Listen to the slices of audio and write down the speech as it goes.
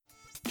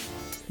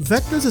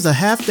Vectors is a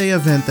half-day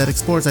event that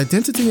explores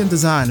identity and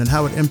design and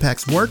how it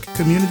impacts work,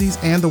 communities,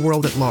 and the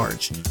world at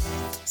large.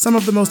 Some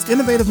of the most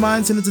innovative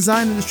minds in the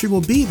design industry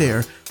will be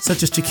there,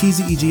 such as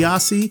Chikizi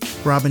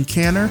Ijiasi, Robin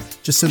Canner,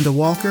 Jacinda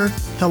Walker,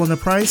 Helena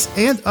Price,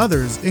 and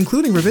others,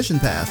 including Revision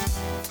Path.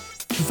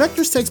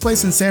 Vectors takes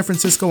place in San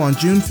Francisco on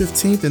June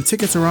 15th, and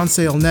tickets are on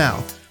sale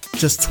now.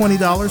 Just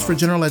 $20 for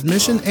general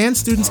admission, and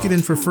students get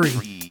in for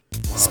free.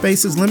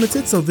 Space is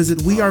limited, so visit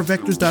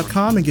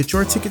wearevectors.com and get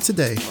your ticket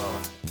today.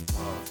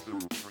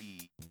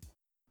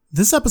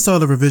 This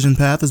episode of Revision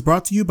Path is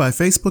brought to you by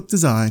Facebook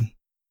Design.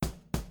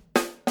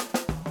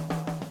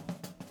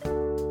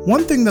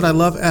 One thing that I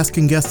love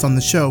asking guests on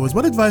the show is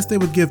what advice they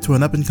would give to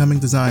an up-and-coming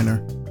designer.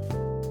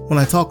 When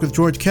I talked with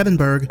George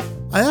Kettenberg,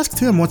 I asked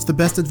him what's the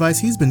best advice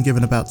he's been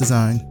given about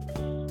design.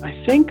 I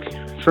think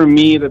for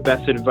me, the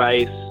best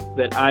advice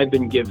that I've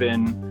been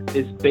given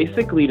is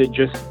basically to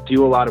just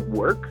do a lot of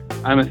work.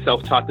 I'm a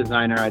self-taught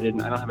designer. I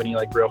don't have any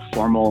real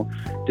formal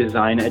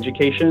design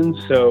education.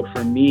 So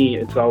for me,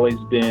 it's always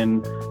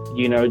been,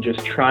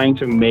 just trying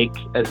to make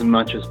as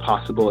much as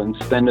possible and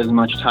spend as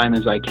much time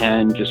as I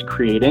can just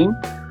creating.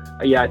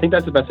 Yeah, I think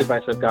that's the best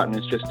advice I've gotten,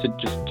 is just to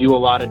do a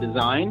lot of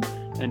design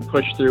and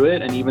push through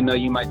it. And even though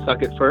you might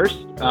suck at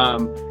first,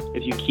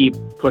 if you keep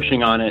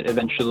pushing on it,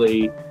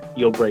 eventually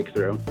you'll break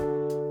through.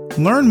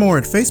 Learn more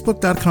at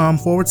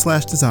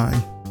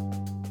facebook.com/design.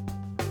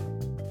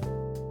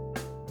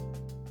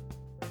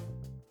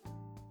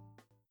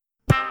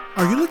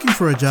 Are you looking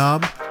for a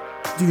job?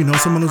 Do you know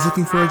someone who's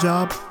looking for a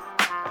job?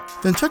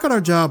 Then check out our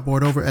job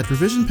board over at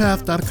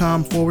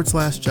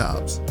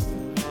revisionpath.com/jobs.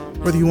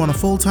 Whether you want a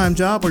full-time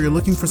job or you're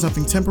looking for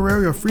something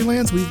temporary or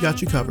freelance, we've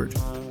got you covered.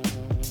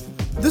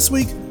 This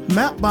week,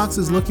 Mapbox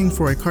is looking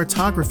for a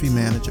cartography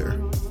manager.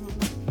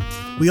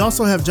 We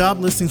also have job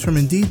listings from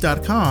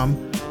Indeed.com,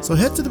 so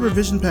head to the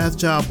Revision Path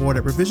job board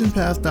at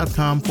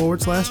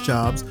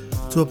revisionpath.com/jobs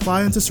to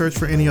apply and to search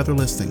for any other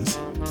listings.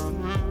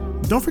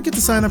 Don't forget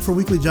to sign up for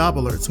weekly job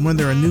alerts, and when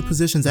there are new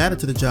positions added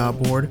to the job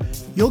board,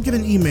 you'll get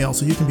an email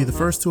so you can be the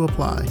first to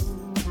apply.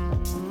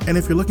 And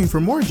if you're looking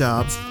for more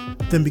jobs,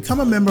 then become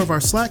a member of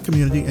our Slack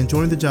community and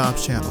join the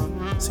jobs channel.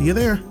 See you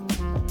there.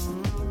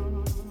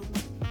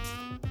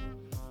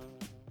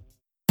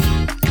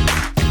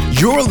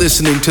 You're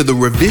listening to the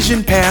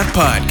Revision Path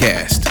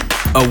Podcast,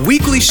 a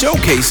weekly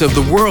showcase of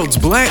the world's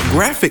Black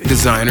graphic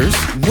designers,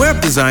 web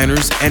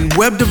designers, and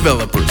web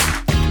developers.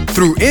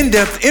 Through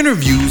in-depth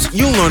interviews,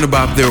 you'll learn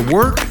about their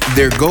work,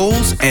 their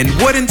goals, and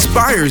what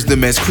inspires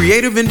them as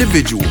creative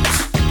individuals.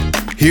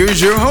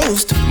 Here's your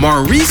host,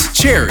 Maurice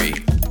Cherry.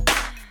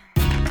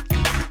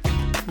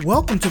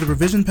 Welcome to the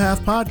Revision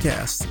Path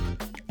Podcast.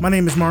 My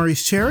name is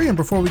Maurice Cherry, and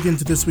before we get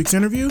into this week's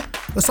interview,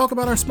 let's talk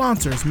about our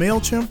sponsors,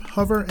 MailChimp,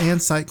 Hover, and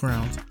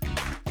SiteGround.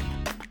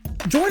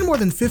 Join more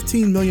than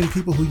 15 million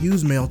people who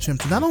use MailChimp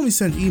to not only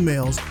send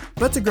emails,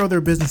 but to grow their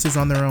businesses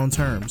on their own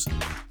terms.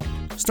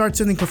 Start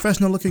sending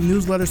professional-looking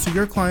newsletters to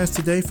your clients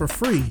today for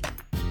free.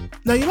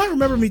 Now, you might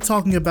remember me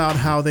talking about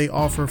how they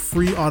offer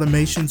free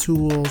automation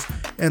tools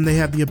and they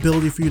have the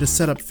ability for you to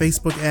set up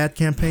Facebook ad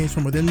campaigns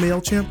from within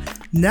MailChimp.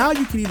 Now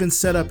you can even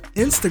set up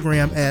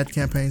Instagram ad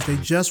campaigns. They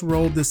just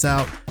rolled this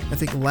out, I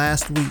think,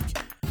 last week.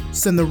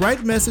 Send the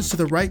right message to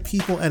the right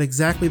people at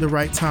exactly the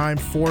right time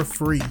for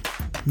free.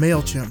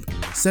 MailChimp.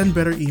 Send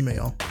better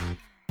email.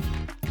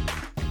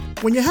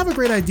 When you have a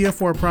great idea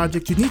for a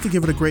project, you need to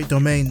give it a great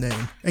domain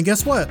name. And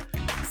guess what?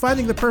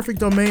 Finding the perfect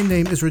domain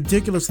name is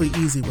ridiculously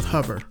easy with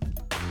Hover.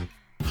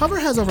 Hover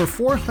has over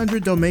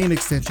 400 domain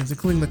extensions,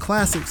 including the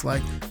classics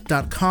like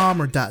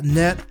 .com or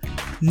 .net,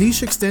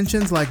 niche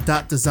extensions like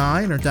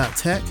 .design or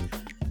 .tech,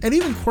 and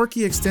even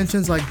quirky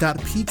extensions like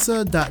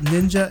 .pizza,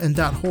 .ninja, and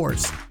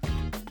 .horse.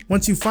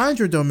 Once you find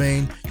your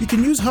domain, you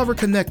can use Hover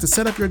Connect to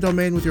set up your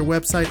domain with your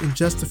website in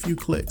just a few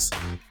clicks.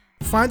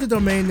 Find a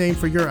domain name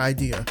for your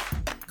idea.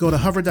 Go to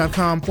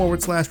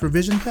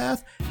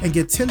hover.com/revisionpath and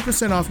get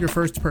 10% off your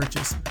first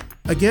purchase.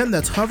 Again,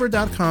 that's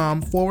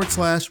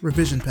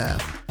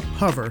hover.com/revisionpath.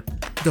 Hover,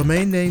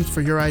 domain names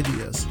for your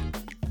ideas.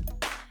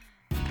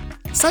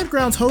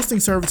 SiteGround's hosting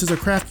services are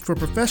crafted for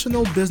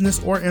professional, business,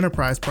 or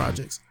enterprise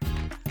projects.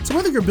 So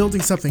whether you're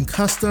building something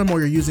custom or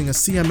you're using a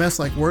CMS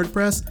like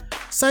WordPress,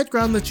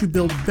 SiteGround lets you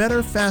build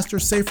better, faster,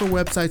 safer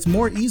websites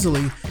more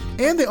easily,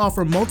 and they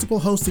offer multiple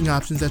hosting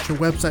options that your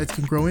websites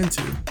can grow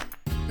into.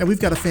 And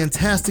we've got a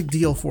fantastic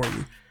deal for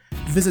you.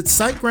 Visit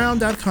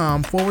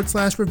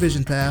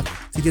siteground.com/revisionpath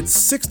to get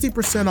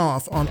 60%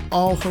 off on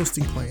all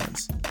hosting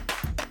plans.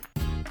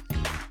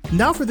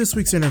 Now for this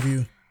week's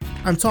interview.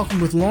 I'm talking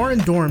with Lauren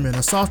Dorman,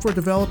 a software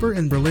developer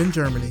in Berlin,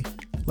 Germany.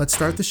 Let's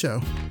start the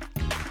show.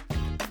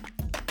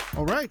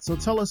 All right, so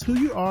tell us who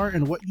you are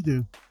and what you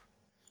do.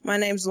 My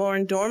name's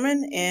Lauren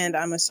Dorman, and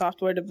I'm a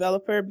software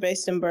developer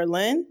based in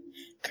Berlin,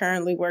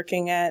 currently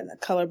working at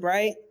Color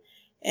Bright,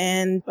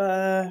 and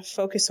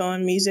focus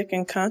on music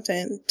and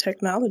content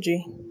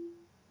technology.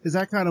 Is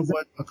that kind of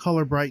what a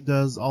Color Bright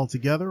does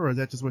altogether, or is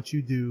that just what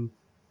you do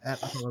at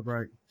Color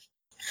Bright?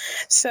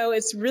 So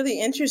it's really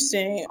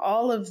interesting.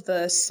 All of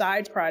the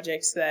side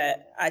projects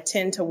that I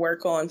tend to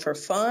work on for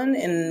fun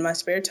in my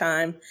spare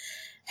time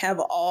have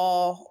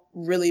all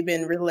really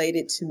been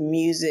related to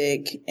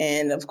music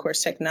and, of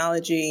course,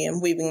 technology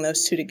and weaving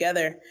those two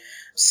together.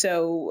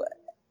 So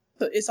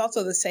it's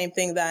also the same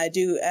thing that I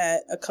do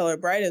at A Color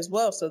Bright as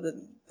well. So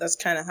that's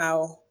kind of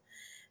how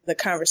the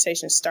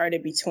conversation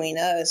started between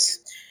us,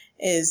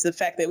 is the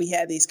fact that we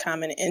had these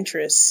common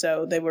interests.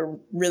 So they were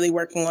really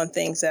working on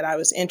things that I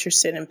was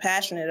interested and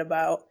passionate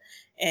about,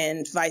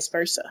 and vice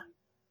versa.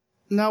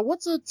 Now,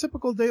 what's a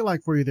typical day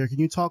like for you there? Can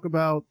you talk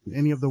about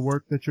any of the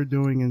work that you're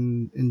doing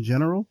in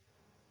general?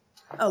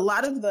 A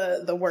lot of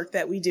the work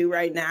that we do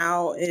right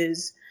now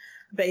is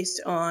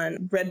based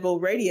on Red Bull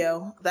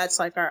Radio. That's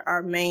like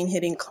our main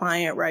hitting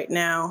client right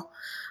now.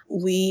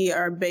 We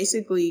are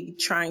basically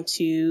trying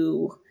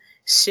to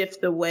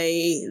shift the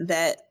way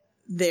that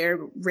their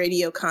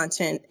radio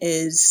content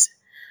is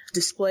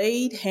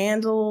displayed,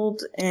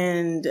 handled,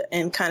 and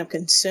kind of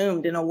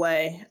consumed in a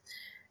way.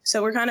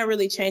 So we're kind of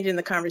really changing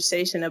the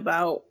conversation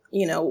about,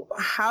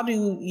 how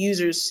do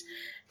users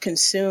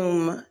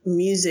consume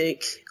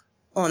music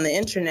on the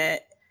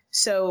internet?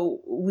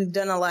 So we've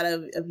done a lot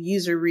of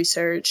user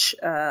research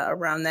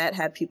around that,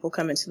 had people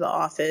come into the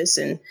office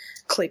and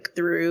click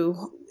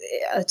through.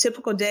 A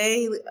typical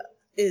day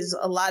is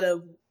a lot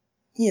of,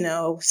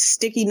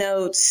 sticky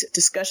notes,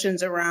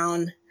 discussions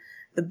around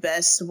the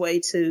best way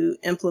to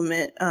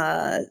implement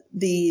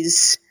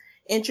these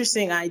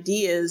interesting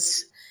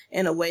ideas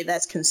in a way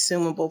that's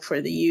consumable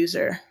for the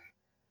user.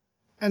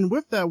 And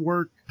with that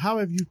work, how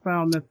have you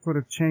found that sort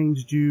of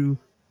changed you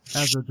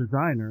as a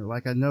designer?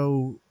 Like, I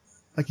know,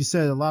 like you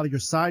said, a lot of your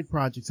side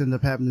projects end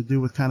up having to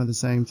do with kind of the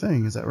same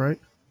thing. Is that right?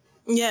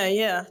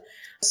 Yeah.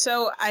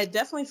 So I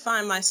definitely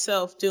find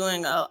myself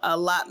doing a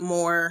lot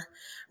more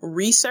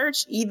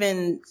research,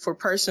 even for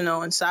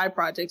personal and side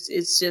projects.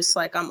 It's just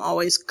like I'm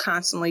always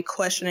constantly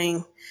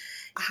questioning,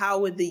 how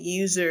would the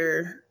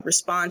user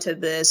respond to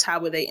this? How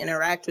would they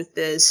interact with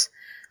this?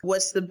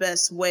 What's the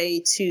best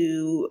way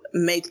to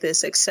make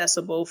this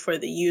accessible for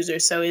the user?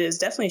 So it has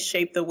definitely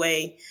shaped the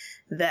way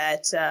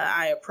that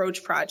I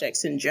approach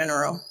projects in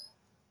general.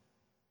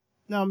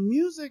 Now,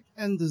 music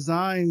and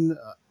design,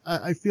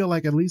 I feel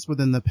like at least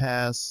within the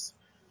past,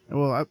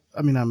 well,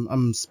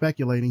 I'm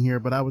speculating here,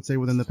 but I would say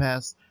within the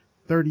past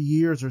 30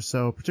 years or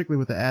so, particularly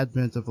with the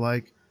advent of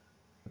like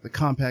the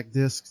compact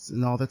discs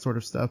and all that sort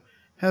of stuff,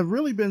 have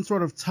really been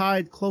sort of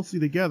tied closely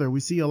together.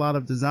 We see a lot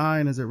of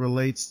design as it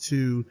relates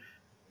to,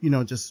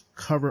 just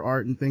cover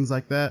art and things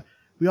like that.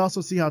 We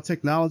also see how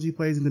technology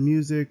plays into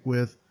music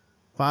with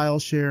file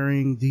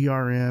sharing,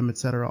 DRM, et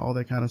cetera, all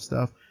that kind of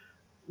stuff.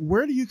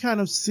 Where do you kind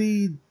of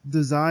see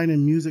design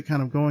and music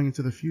kind of going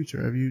into the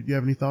future? Do you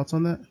have any thoughts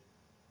on that?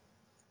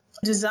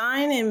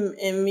 Design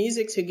and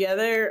music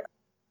together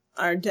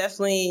are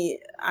definitely,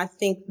 I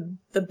think,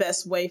 the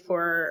best way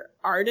for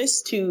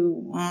artists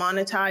to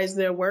monetize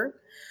their work.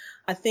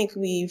 I think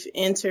we've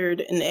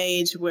entered an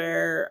age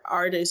where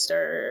artists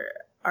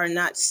are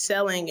not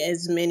selling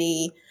as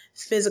many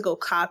physical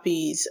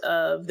copies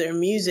of their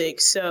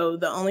music. So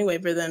the only way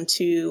for them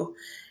to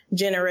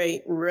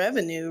generate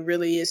revenue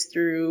really is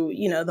through,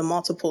 the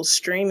multiple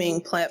streaming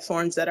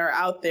platforms that are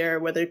out there,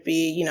 whether it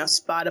be,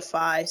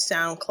 Spotify,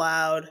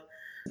 SoundCloud.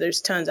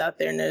 There's tons out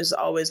there, and there's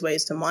always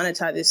ways to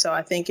monetize it. So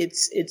I think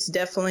it's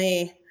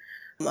definitely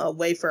a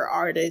way for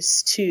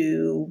artists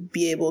to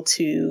be able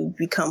to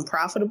become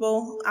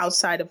profitable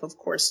outside of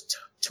course,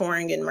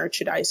 touring and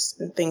merchandise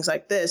and things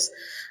like this.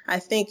 I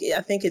think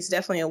it's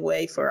definitely a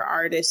way for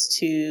artists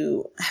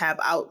to have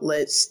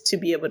outlets to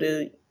be able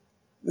to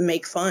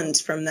make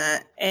funds from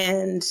that.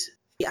 And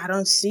I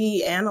don't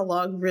see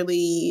analog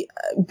really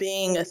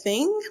being a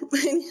thing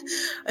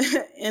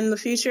in the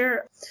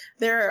future.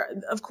 There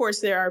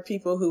are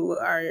people who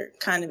are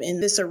kind of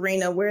in this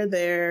arena where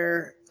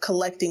they're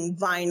collecting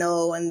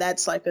vinyl, and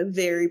that's like a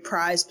very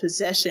prized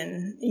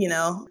possession,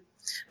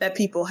 that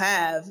people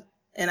have.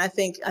 And I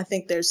think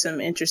there's some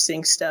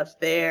interesting stuff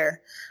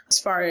there as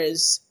far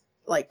as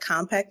like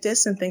compact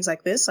discs and things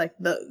like this. Like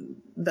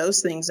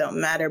those things don't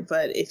matter.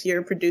 But if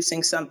you're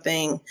producing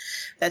something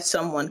that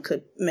someone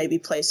could maybe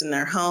place in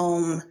their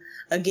home,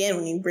 again,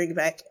 when you bring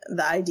back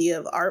the idea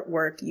of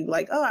artwork, you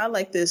like, oh, I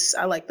like this.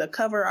 I like the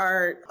cover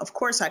art. Of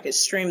course, I could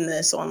stream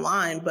this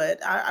online,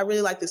 but I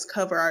really like this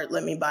cover art.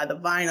 Let me buy the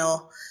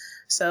vinyl.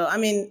 So,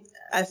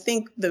 I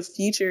think the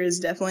future is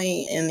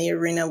definitely in the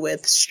arena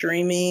with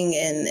streaming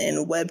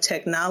and web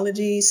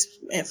technologies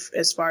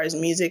as far as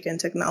music and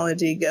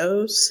technology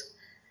goes.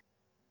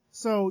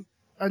 So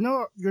I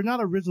know you're not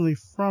originally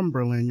from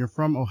Berlin. You're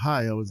from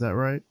Ohio. Is that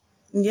right?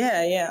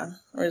 Yeah.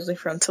 Originally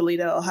from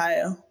Toledo,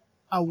 Ohio.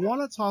 I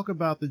want to talk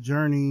about the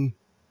journey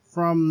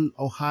from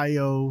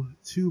Ohio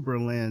to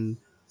Berlin.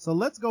 So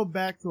let's go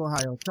back to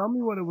Ohio. Tell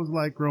me what it was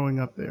like growing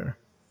up there.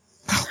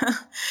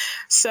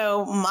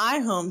 So my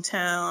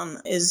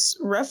hometown is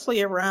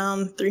roughly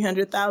around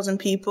 300,000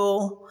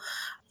 people.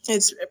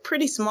 It's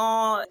pretty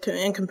small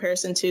in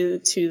comparison to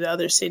the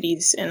other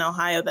cities in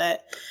Ohio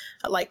that,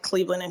 like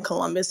Cleveland and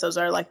Columbus, those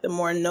are like the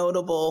more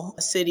notable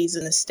cities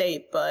in the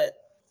state. But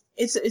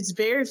it's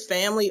very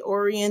family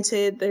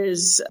oriented.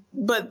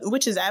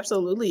 Which is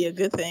absolutely a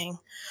good thing.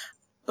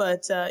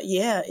 But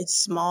yeah, it's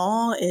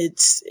small.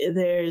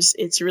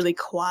 It's really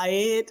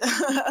quiet.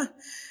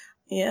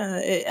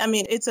 Yeah, I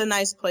mean, it's a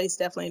nice place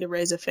definitely to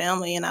raise a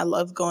family, and I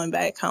love going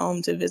back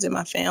home to visit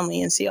my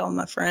family and see all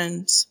my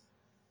friends.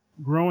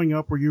 Growing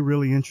up, were you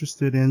really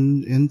interested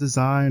in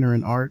design or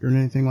in art or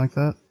anything like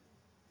that?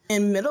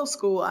 In middle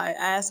school, I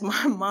asked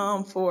my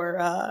mom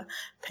for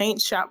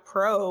Paint Shop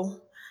Pro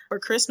for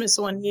Christmas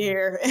one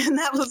year, and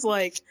that was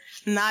like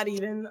not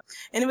even.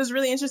 And it was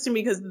really interesting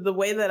because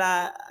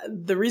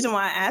the reason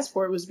why I asked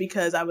for it was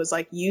because I was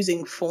like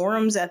using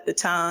forums at the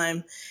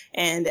time,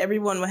 and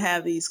everyone would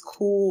have these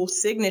cool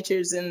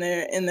signatures in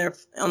their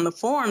on the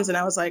forums, and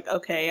I was like,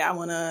 okay, I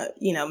want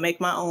to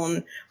make my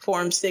own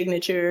forum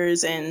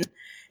signatures. And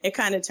it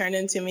kind of turned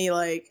into me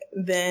like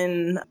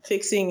then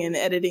fixing and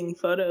editing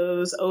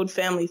photos, old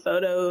family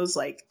photos,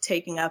 like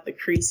taking out the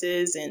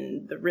creases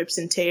and the rips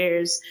and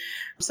tears.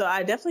 So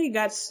I definitely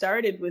got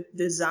started with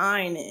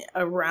design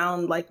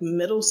around like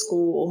middle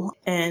school,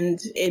 and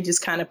it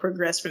just kind of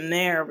progressed from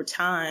there over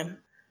time.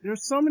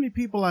 There's so many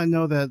people I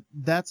know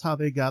that's how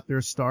they got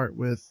their start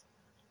with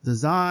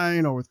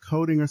design or with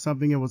coding or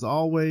something. It was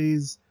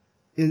always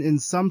in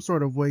some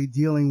sort of way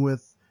dealing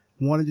with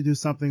wanting to do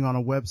something on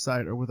a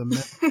website or with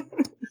a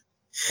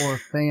or a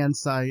fan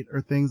site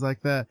or things like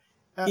that.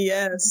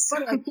 Yes. It's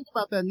funny, I think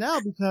about that now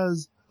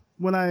because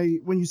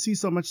when you see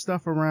so much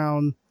stuff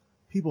around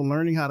people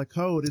learning how to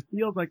code, it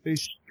feels like they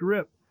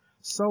strip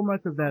so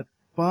much of that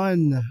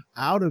fun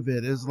out of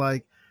it. It's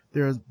like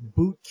there's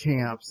boot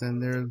camps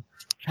and there's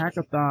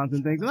hackathons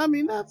and things. And I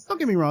mean, don't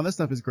get me wrong, that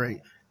stuff is great.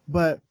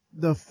 But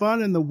the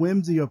fun and the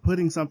whimsy of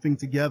putting something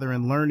together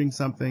and learning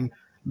something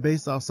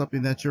based off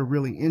something that you're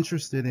really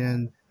interested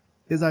in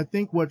is, I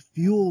think, what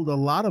fueled a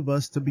lot of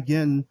us to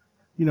begin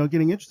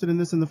getting interested in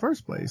this in the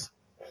first place.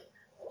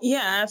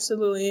 Yeah, I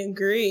absolutely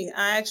agree.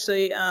 I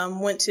actually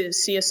went to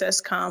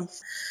CSS Conf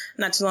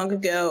not too long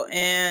ago,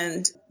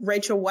 and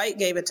Rachel White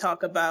gave a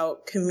talk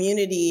about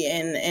community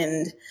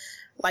and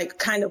like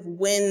kind of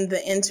when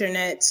the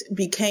internet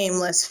became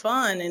less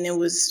fun. And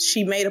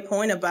she made a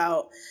point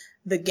about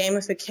the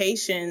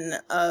gamification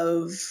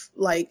of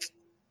like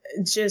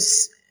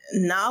just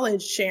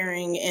knowledge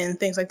sharing and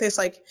things like this.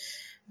 Like,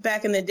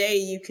 back in the day,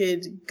 you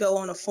could go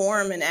on a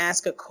forum and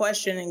ask a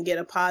question and get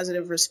a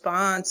positive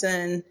response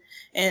and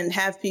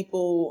have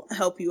people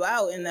help you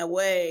out in that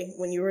way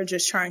when you were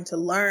just trying to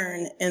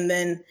learn. And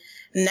then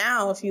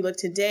now, if you look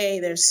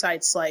today, there's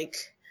sites like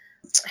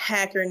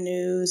Hacker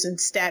News and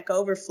Stack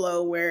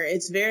Overflow where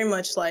it's very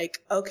much like,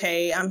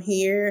 okay, I'm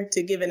here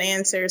to give an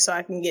answer so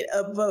I can get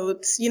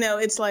upvotes.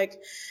 It's like,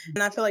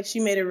 and I feel like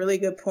she made a really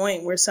good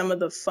point where some of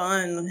the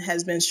fun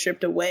has been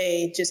stripped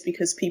away just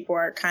because people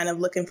are kind of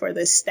looking for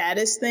this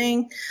status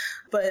thing.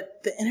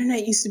 But the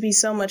internet used to be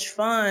so much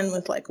fun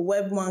with like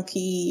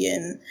WebMonkey,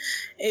 and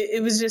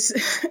it was just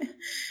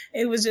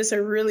it was just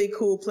a really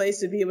cool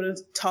place to be able to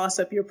toss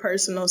up your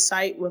personal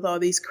site with all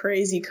these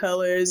crazy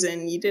colors,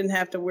 and you didn't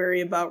have to worry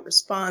about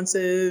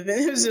responsive.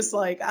 And it was just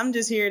like, I'm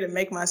just here to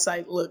make my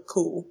site look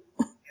cool.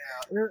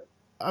 Yeah,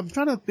 I'm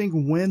trying to think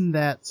when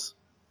that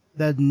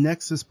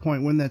nexus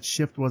point, when that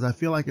shift was. I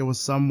feel like it was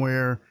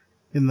somewhere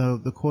in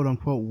the quote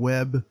unquote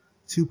web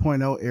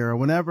 2.0 era,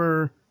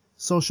 whenever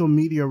social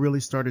media really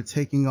started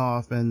taking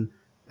off and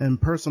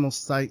personal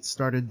sites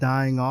started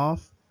dying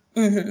off.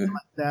 Mm-hmm.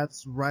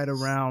 That's right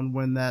around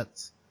when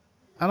that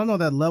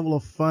level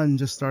of fun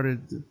just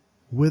started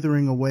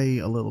withering away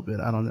a little bit.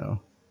 I don't know.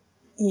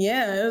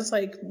 Yeah, it was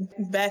like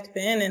back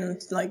then in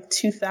like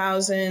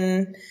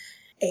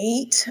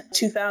 2008,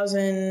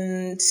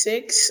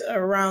 2006,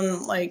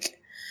 around like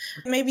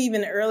maybe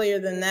even earlier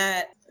than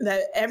that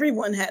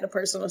everyone had a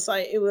personal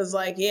site. It was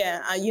like,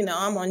 yeah,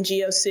 I'm on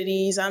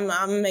GeoCities. I'm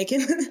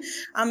making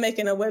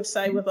a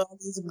website with all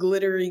these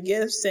glittery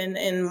GIFs, and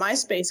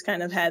MySpace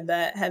kind of had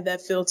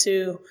that feel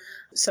too.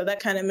 So that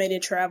kind of made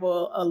it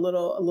travel a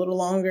little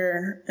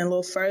longer and a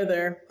little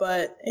further.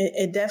 But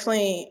it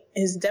definitely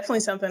is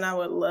something I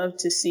would love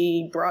to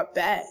see brought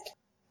back.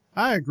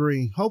 I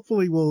agree.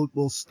 Hopefully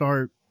we'll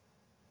start.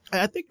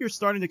 I think you're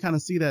starting to kind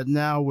of see that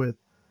now with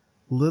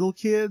little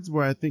kids,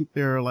 where I think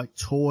there are like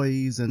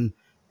toys and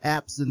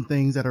apps and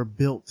things that are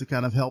built to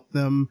kind of help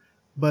them,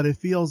 but it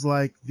feels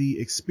like the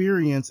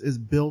experience is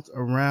built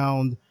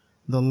around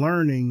the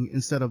learning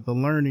instead of the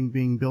learning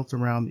being built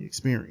around the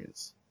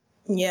experience.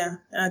 Yeah,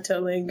 I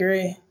totally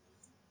agree.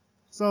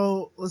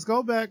 So let's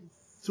go back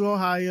to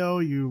Ohio.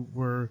 You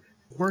were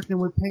working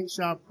with Paint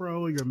Shop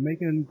Pro. You're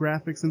making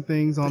graphics and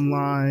things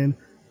online.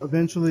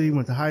 Eventually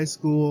went to high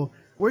school.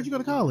 Where'd you go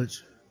to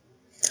college?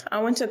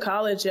 I went to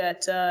college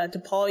at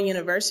DePaul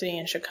University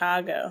in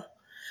Chicago.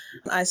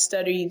 I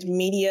studied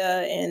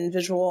media and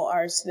visual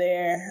arts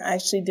there. I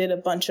actually did a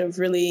bunch of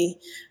really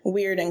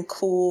weird and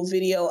cool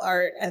video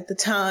art at the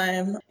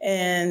time,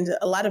 and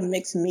a lot of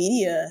mixed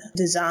media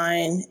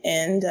design.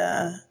 And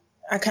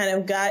I kind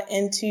of got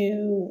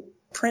into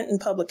print and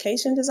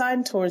publication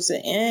design towards the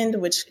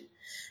end, which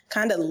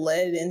kind of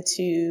led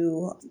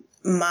into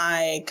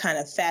my kind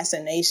of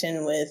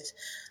fascination with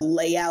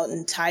layout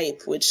and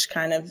type, which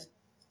kind of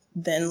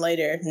then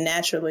later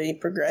naturally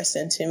progressed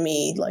into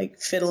me like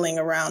fiddling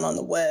around on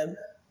the web.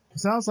 It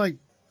sounds like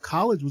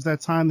college was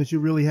that time that you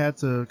really had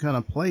to kind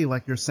of play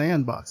like your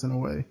sandbox in a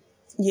way.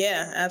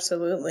 Yeah,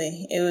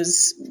 absolutely. It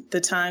was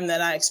the time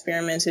that I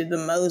experimented the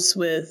most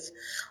with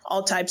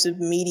all types of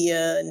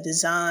media and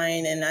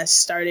design. And I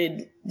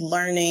started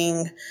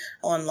learning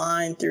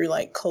online through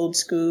like Code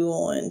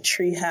School and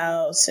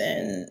Treehouse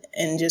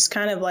and just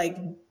kind of like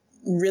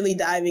really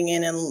diving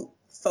in and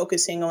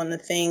focusing on the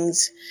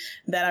things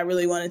that I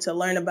really wanted to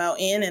learn about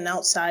in and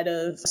outside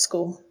of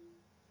school.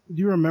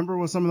 Do you remember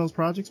what some of those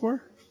projects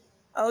were?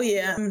 Oh,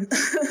 yeah.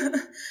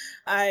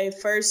 I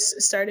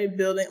first started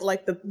building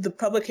like the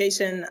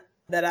publication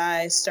that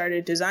I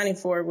started designing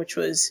for, which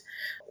was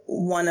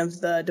one of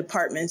the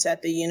departments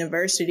at the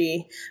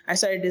university. I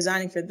started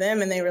designing for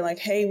them and they were like,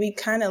 hey, we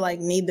kind of like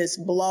need this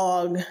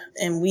blog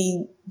and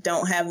we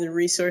don't have the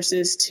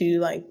resources to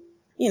like,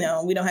 we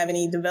don't have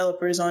any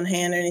developers on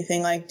hand or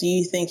anything. Like, do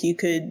you think you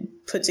could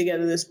put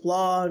together this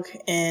blog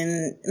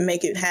and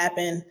make it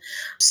happen?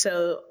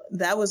 So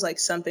that was like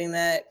something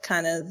that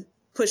kind of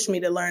pushed me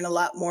to learn a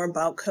lot more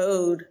about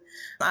code.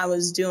 I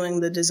was doing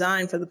the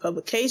design for the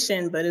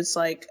publication, but it's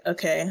like,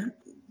 okay,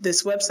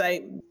 this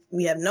website,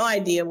 we have no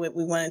idea what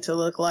we want it to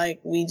look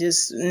like. We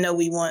just know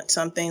we want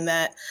something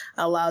that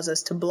allows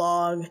us to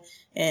blog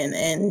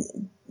and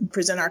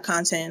present our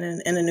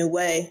content in a new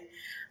way.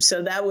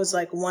 So that was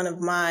like one of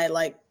my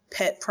like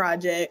pet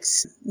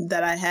projects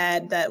that I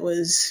had that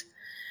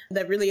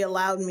really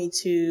allowed me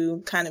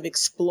to kind of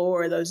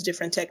explore those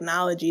different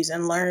technologies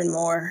and learn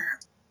more.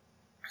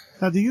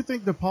 Now, do you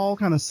think DePaul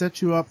kind of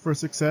set you up for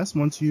success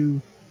once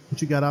you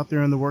got out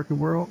there in the working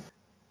world?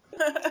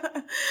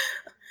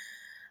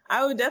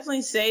 I would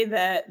definitely say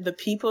that the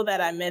people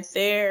that I met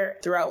there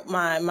throughout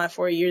my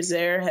 4 years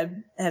there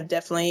have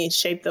definitely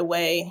shaped the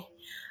way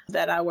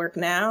that I work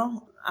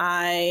now.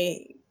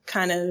 I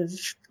kind of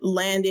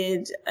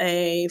landed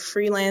a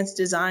freelance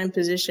design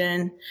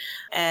position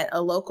at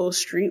a local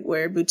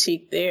streetwear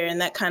boutique there, and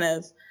that kind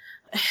of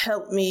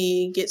helped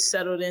me get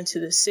settled into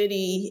the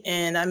city.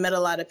 And I met a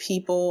lot of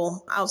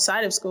people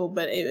outside of school,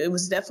 but it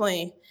was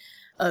definitely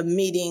a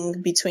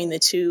meeting between the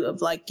two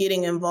of like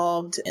getting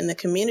involved in the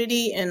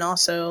community and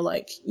also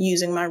like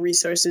using my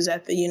resources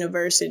at the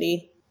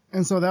university.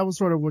 And so that was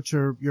sort of what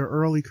your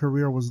early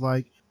career was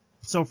like.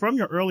 So from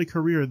your early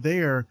career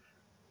there,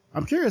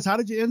 I'm curious, how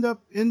did you end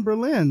up in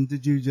Berlin?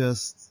 Did you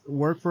just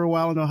work for a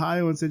while in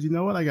Ohio and said, you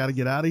know what, I got to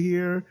get out of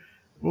here?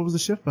 What was the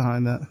shift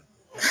behind that?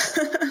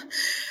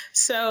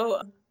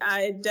 So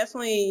I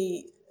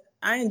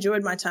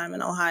enjoyed my time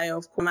in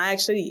Ohio. I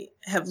actually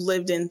have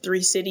lived in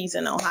 3 cities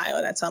in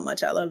Ohio. That's how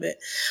much I love it.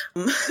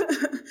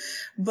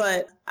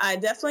 But I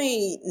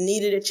definitely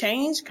needed a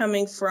change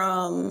coming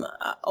from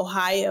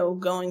Ohio,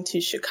 going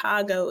to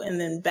Chicago and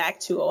then back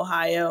to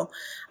Ohio.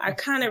 I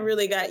kind of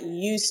really got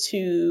used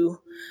to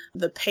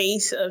the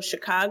pace of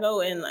Chicago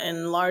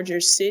and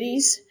larger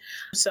cities.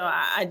 So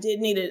I did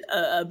need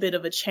a bit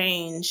of a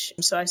change.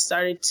 So I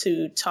started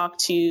to talk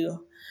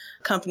to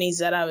companies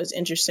that I was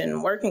interested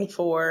in working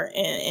for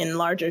in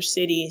larger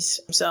cities.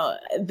 So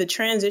the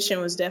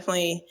transition was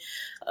definitely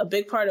a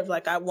big part of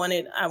like I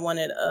wanted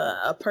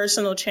a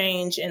personal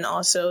change and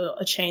also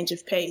a change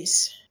of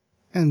pace.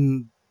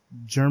 And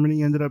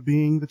Germany ended up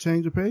being the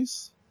change of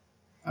pace?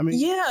 I mean,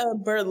 yeah,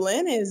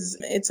 Berlin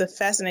it's a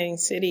fascinating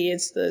city.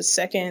 It's the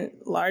second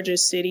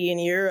largest city in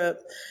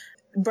Europe.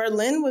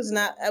 Berlin was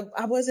not,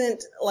 I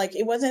wasn't like,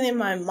 it wasn't in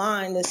my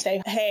mind to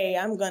say, hey,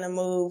 I'm going to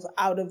move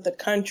out of the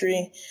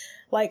country.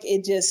 Like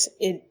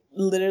it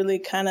literally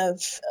kind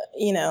of,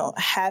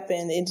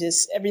 happened.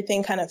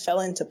 Everything kind of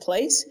fell into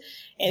place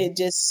and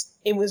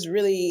it was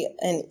really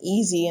an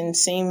easy and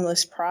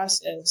seamless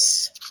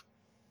process.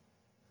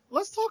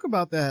 Let's talk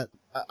about that.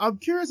 I'm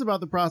curious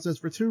about the process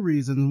for 2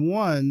 reasons.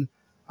 One,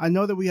 I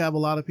know that we have a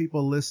lot of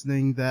people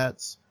listening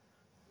that,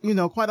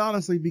 quite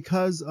honestly,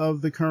 because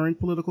of the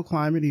current political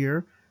climate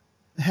here,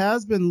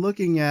 has been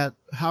looking at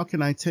how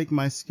can I take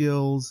my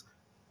skills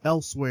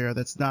elsewhere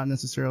that's not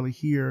necessarily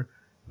here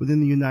within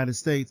the United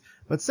States.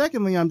 But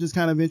secondly, I'm just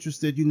kind of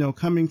interested,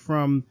 coming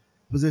from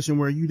a position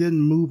where you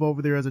didn't move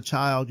over there as a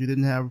child, you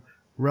didn't have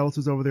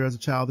relatives over there as a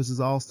child. This is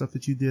all stuff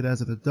that you did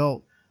as an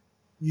adult.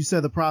 You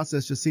said the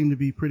process just seemed to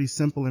be pretty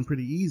simple and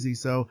pretty easy.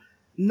 So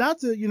not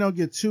to,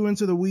 get too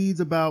into the weeds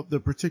about the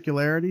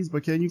particularities,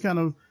 but can you kind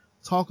of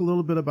talk a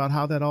little bit about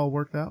how that all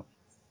worked out?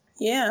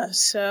 Yeah.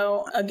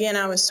 So again,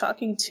 I was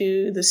talking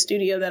to the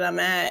studio that I'm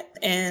at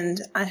and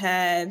I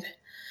had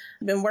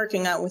been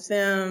working out with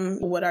them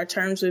what our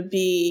terms would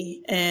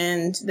be,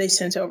 and they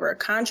sent over a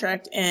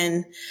contract.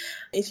 And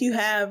if you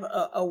have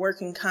a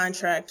working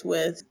contract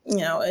with,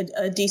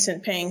 a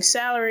decent paying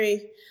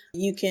salary,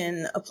 you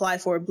can apply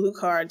for a blue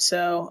card.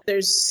 So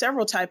there's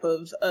several type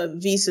of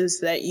visas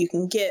that you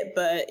can get,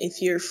 but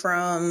if you're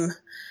from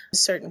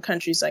certain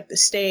countries like the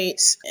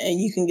States,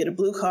 you can get a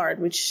blue card,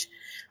 which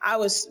I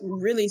was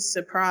really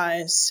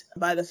surprised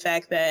by the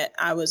fact that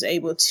I was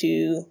able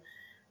to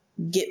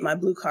get my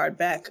blue card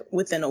back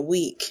within a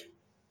week.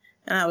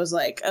 And I was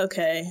like,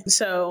 okay.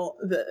 So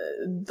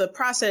the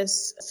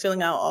process,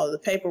 filling out all the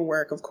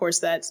paperwork, of course,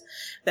 that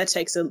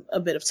takes a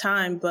bit of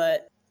time.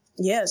 But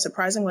yeah,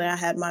 surprisingly, I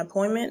had my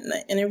appointment and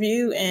the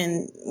interview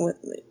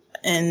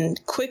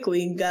and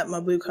quickly got my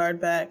blue card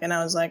back. And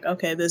I was like,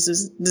 okay,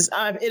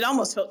 it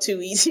almost felt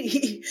too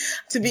easy,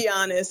 to be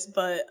honest.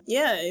 But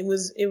yeah, it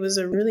was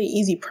a really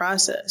easy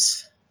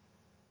process.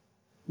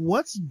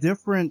 What's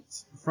different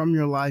from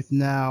your life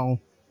now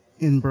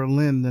in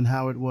Berlin than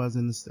how it was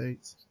in the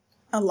States?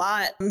 A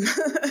lot.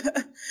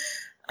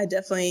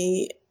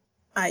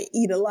 I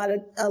eat a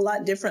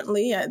lot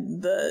differently. I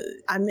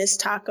miss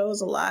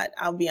tacos a lot.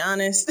 I'll be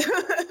honest.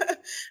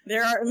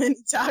 There aren't many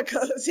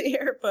tacos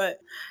here, but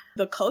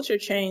the culture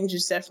change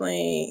is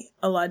definitely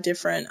a lot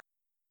different.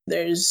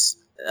 There's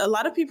a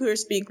lot of people who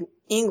speak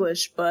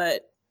English,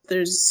 but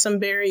there's some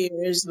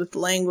barriers with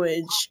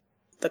language.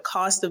 The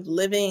cost of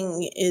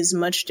living is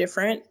much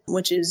different,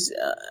 which is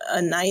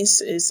a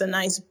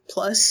nice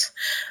plus.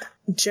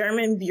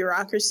 German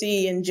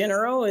bureaucracy in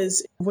general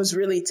was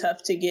really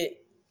tough to get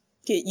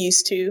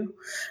used to.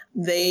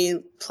 They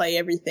play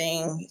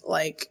everything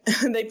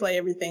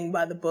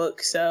by the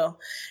book. So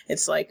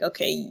it's like,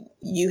 okay,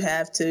 you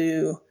have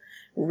to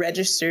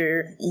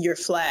register your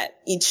flat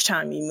each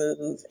time you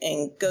move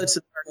and go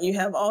to you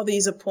have all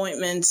these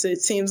appointments.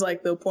 It seems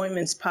like the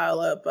appointments pile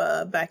up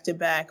back to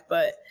back,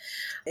 but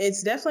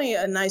it's definitely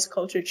a nice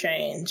culture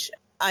change.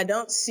 I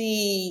don't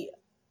see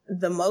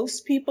the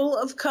most people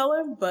of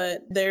color,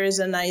 but there is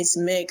a nice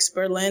mix.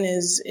 Berlin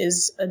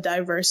is a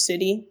diverse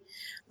city,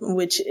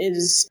 which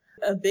is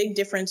a big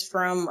difference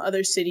from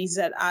other cities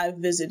that I've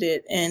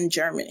visited in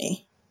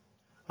Germany.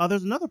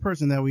 There's another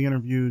person that we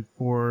interviewed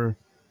for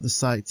the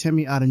site,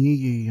 Temi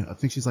Adeniji. I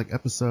think she's like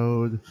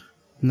episode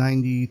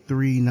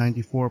 93,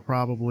 94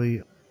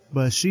 probably.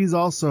 But she's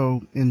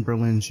also in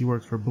Berlin. She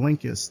works for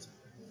Blinkist.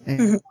 And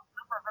I remember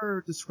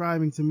her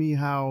describing to me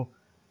how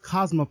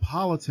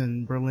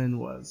cosmopolitan Berlin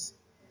was.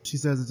 She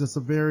says it's just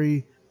a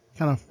very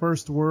kind of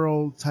first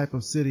world type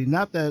of city.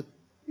 Not that,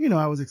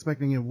 I was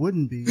expecting it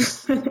wouldn't be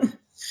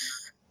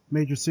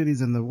major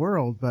cities in the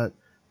world, but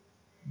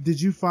did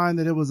you find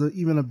that it was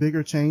even a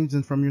bigger change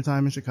than from your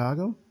time in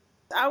Chicago?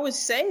 I would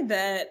say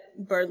that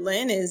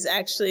Berlin is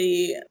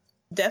actually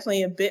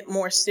definitely a bit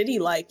more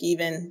city-like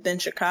even than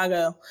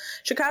Chicago.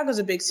 Chicago's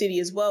a big city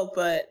as well,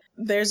 but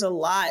there's a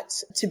lot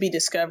to be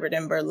discovered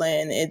in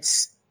Berlin.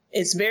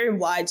 It's very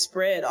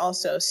widespread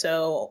also,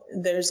 so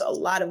there's a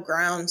lot of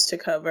grounds to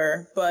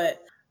cover.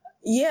 But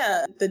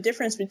yeah, the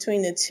difference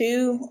between the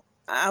two,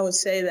 I would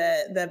say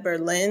that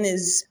Berlin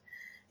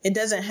it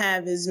doesn't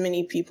have as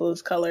many people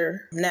of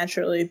color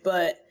naturally,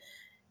 but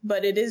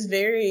it is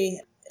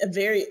a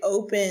very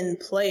open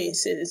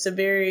place. It's a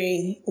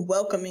very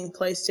welcoming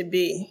place to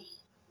be.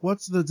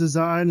 What's the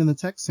design and the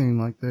tech scene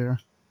like there?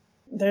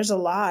 There's a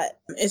lot.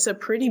 It's a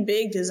pretty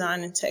big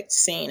design and tech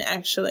scene,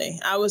 actually.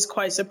 I was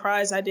quite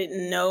surprised. I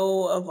didn't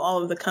know of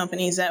all of the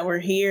companies that were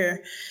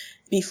here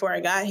before I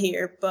got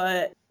here,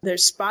 but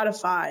there's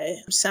Spotify,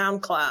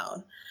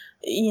 SoundCloud.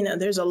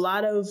 There's a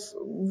lot of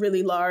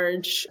really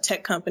large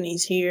tech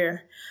companies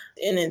here.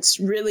 And it's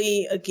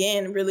really,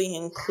 again, really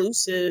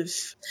inclusive.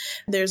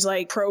 There's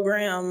like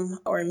program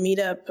or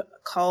meetup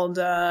called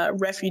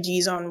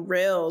Refugees on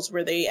Rails,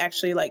 where they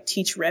actually like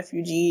teach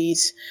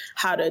refugees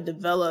how to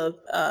develop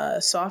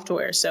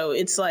software. So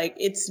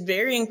it's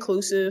very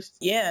inclusive.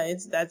 Yeah,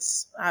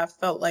 I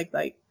felt like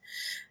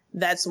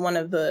that's one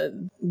of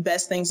the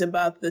best things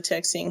about the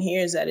tech scene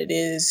here is that it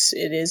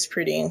is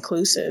pretty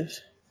inclusive.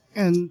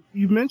 And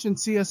you mentioned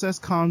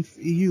CSS Conf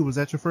EU. Was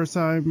that your first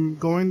time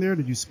going there?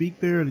 Did you speak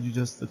there? Did you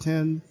just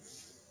attend?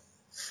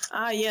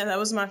 Yeah, that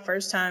was my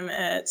first time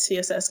at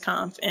CSS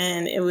Conf,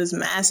 and it was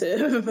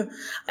massive.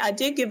 I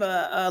did give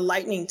a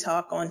lightning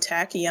talk on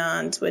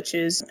tachyons, which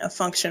is a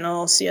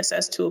functional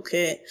CSS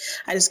toolkit.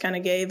 I just kind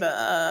of gave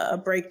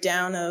a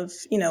breakdown of,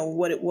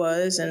 what it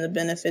was and the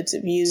benefits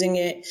of using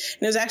it.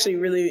 And it was actually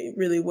really,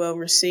 really well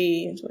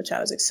received, which I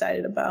was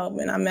excited about.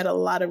 And I met a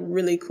lot of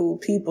really cool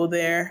people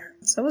there.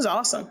 So it was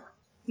awesome.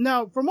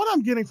 Now, from what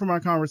I'm getting from our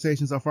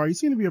conversation so far, you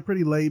seem to be a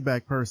pretty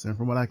laid-back person,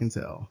 from what I can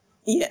tell.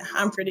 Yeah,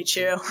 I'm pretty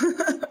chill.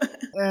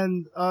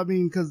 And,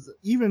 because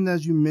even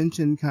as you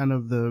mentioned kind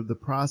of the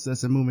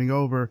process and moving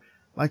over,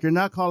 like you're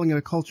not calling it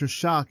a culture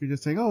shock. You're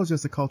just saying, it's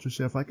just a culture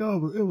shift. Like,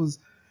 it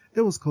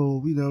was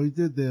cool. You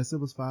did this. It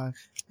was fine.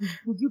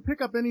 Did you pick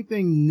up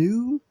anything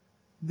new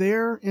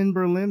there in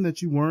Berlin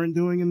that you weren't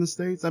doing in the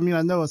States? I mean,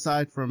 I know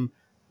aside from,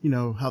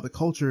 how the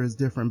culture is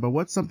different, but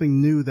what's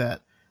something new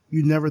that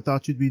you never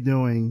thought you'd be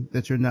doing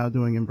that you're now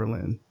doing in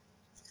Berlin?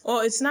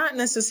 Well, it's not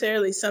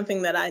necessarily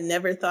something that I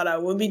never thought I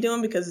would be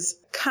doing because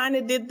kind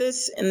of did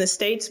this in the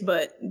States,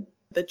 but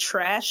the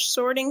trash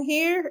sorting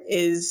here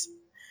is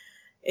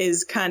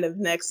kind of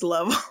next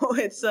level.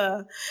 It's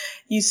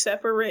you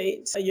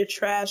separate your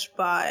trash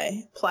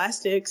by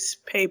plastics,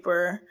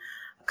 paper,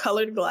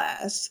 colored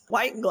glass,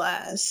 white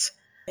glass,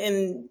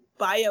 and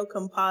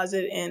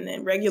biocomposite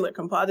and regular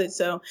composite.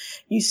 So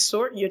you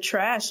sort your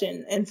trash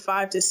in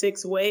 5 to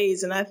 6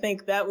 ways. And I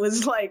think that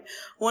was like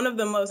one of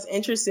the most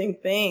interesting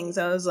things.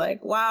 I was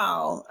like,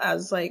 wow. I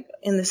was like,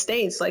 in the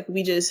States, like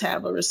we just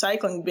have a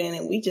recycling bin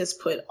and we just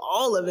put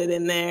all of it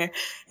in there.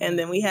 And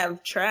then we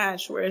have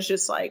trash where it's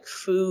just like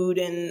food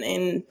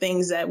and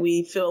things that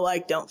we feel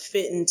like don't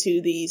fit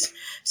into these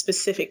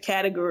specific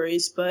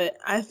categories. But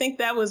I think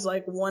that was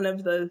like one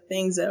of the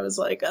things that was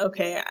like,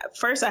 okay,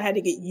 first I had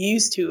to get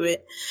used to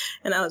it.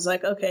 And I was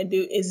like, okay,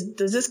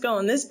 does this go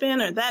in this bin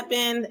or that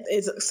bin?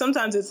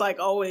 Sometimes it's like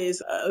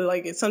always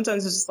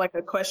sometimes it's just like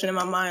a question in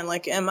my mind,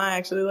 like, am I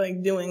actually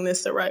like doing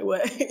this the right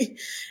way?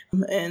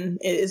 And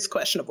it is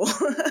questionable.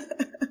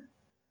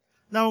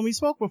 Now, when we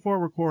spoke before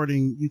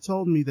recording, you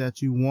told me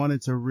that you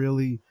wanted to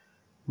really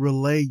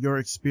relay your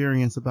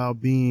experience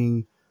about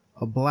being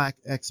a Black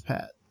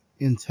expat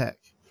in tech.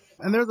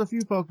 And there's a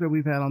few folks that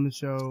we've had on the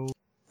show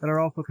that are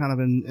also kind of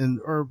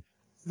or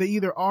they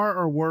either are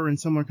or were in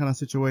similar kind of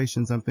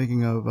situations. I'm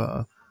thinking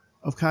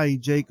of Kai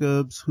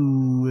Jacobs,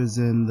 who is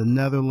in the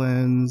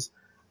Netherlands.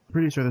 I'm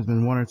pretty sure there's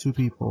been 1 or 2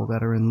 people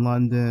that are in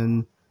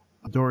London.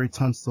 Dory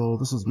Tunstall,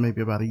 this was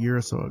maybe about a year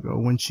or so ago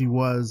when she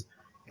was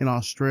in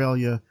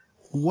Australia.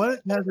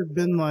 What has it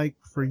been like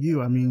for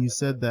you? I mean, you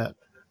said that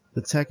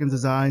the tech and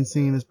design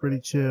scene is pretty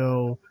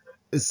chill.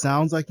 It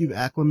sounds like you've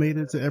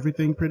acclimated to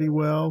everything pretty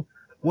well.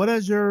 What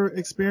has your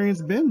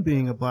experience been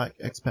being a Black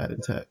expat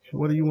in tech?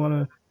 What do you want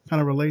to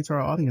kind of relate to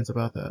our audience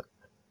about that?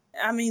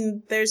 I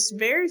mean, there's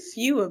very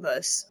few of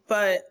us,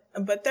 but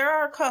there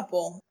are a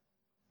couple.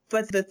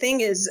 But the thing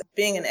is,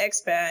 being an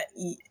expat,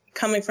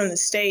 coming from the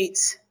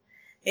States,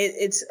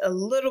 it's a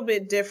little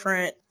bit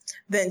different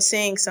than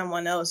seeing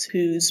someone else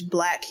who's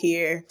Black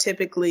here.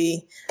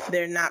 Typically,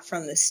 they're not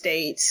from the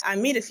States. I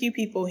meet a few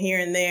people here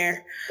and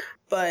there,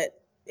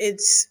 but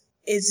it's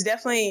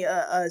definitely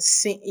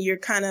you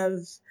kind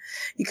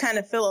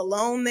of feel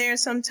alone there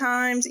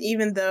sometimes,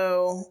 even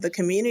though the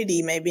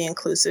community may be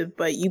inclusive,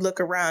 but you look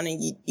around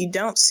and you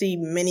don't see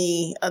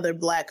many other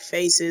Black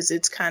faces.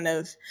 It's kind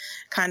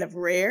of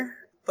rare,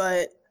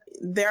 but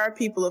there are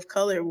people of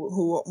color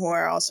who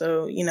are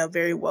also,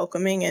 very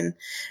welcoming.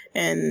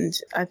 And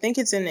I think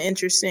it's an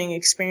interesting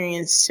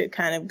experience to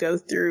kind of go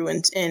through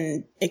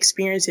and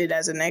experience it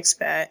as an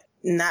expat,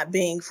 not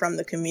being from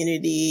the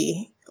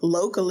community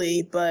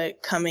locally,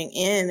 but coming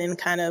in and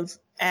kind of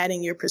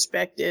adding your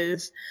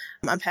perspective.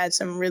 I've had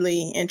some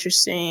really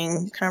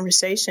interesting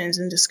conversations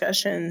and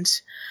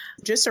discussions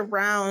just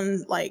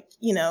around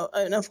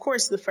and of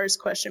course the first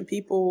question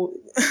people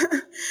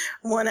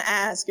want to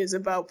ask is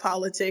about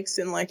politics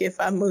and like if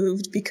I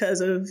moved because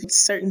of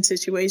certain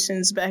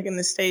situations back in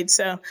the States.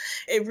 So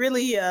it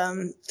really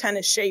kind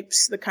of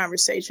shapes the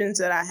conversations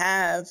that I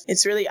have.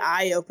 It's really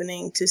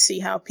eye-opening to see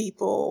how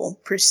people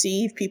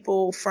perceive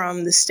people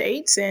from the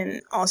States,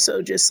 and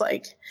also just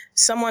like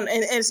someone,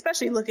 and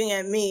especially looking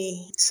at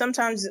me,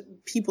 sometimes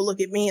people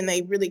look at me and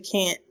they really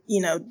can't,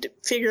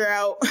 figure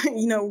out,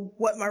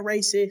 what my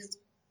race is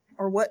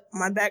or what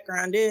my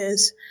background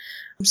is.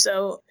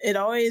 So it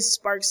always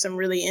sparks some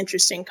really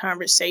interesting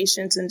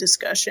conversations and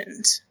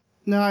discussions.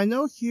 Now, I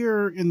know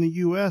here in the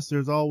U.S.,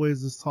 there's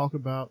always this talk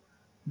about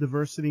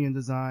diversity in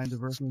design,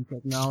 diversity in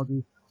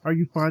technology. Are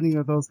you finding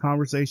that those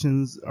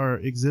conversations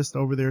exist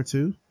over there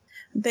too?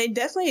 They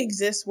definitely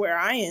exist where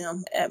I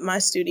am. At my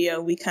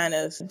studio, we kind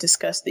of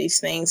discuss these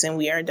things, and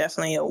we are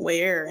definitely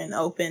aware and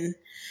open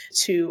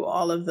to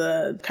all of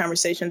the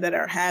conversations that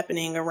are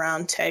happening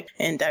around tech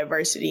and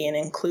diversity and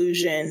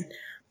inclusion.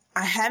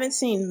 I haven't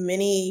seen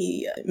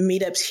many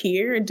meetups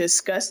here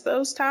discuss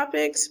those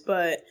topics,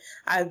 but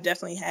I've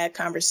definitely had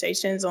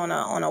conversations on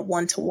a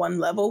one-to-one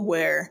level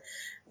where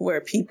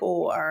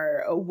people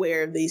are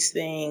aware of these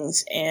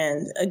things.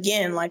 And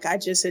again, like I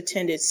just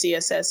attended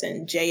CSS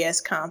and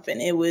JS Conf,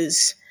 and it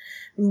was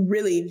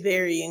really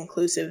very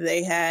inclusive.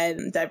 They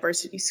had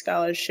diversity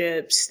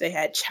scholarships, they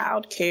had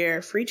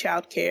childcare, free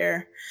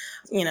childcare.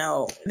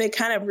 They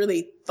kind of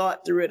really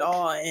thought through it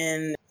all.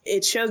 And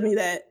it shows me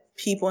that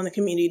people in the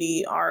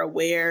community are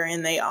aware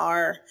and they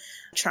are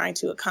trying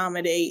to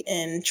accommodate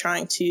and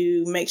trying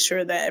to make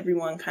sure that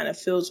everyone kind of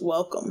feels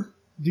welcome.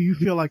 Do you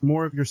feel like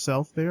more of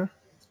yourself there?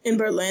 In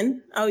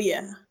Berlin? Oh,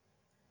 yeah.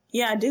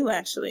 Yeah, I do,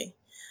 actually.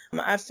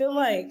 I feel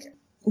like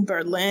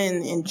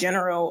Berlin in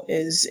general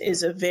is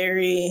it's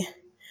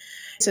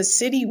a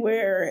city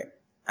where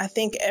I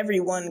think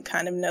everyone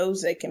kind of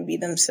knows they can be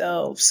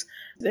themselves.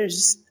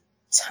 There's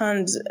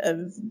tons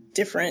of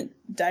different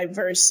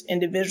diverse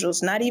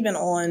individuals, not even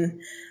on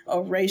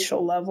a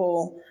racial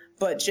level,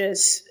 but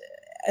just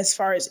as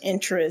far as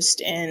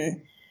interest,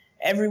 and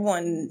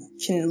everyone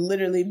can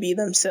literally be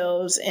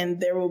themselves, and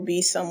there will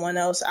be someone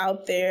else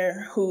out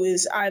there who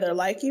is either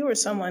like you or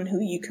someone who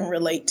you can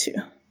relate to.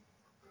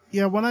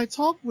 Yeah, when I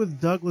talked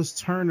with Douglas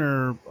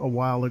Turner a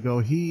while ago,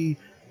 he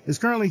is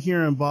currently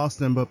here in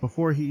Boston, but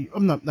before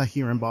I'm not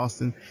here in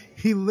Boston.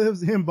 He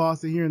lives in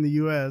Boston here in the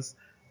U.S.,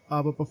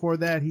 but before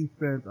that, he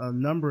spent a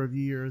number of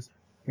years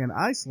in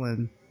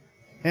Iceland.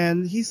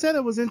 And he said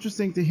it was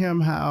interesting to him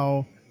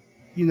how,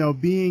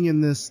 being in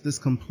this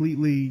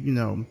completely,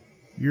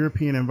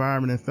 European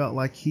environment, it felt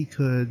like he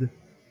could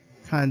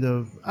kind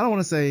of, I don't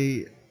want to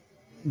say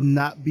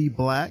not be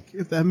black,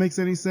 if that makes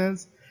any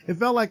sense. It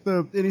felt like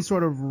any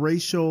sort of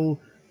racial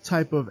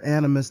type of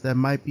animus that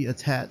might be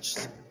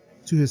attached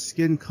to his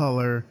skin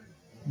color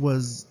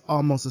was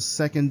almost a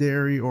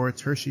secondary or a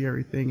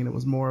tertiary thing, and it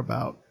was more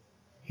about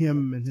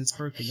him and his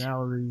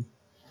personality,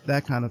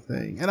 that kind of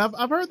thing. And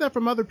I've heard that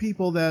from other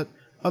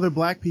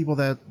black people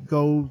that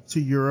go to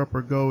Europe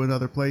or go in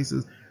other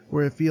places,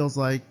 where it feels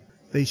like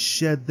they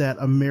shed that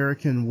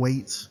American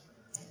weight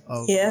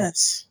of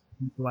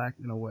black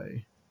in a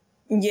way.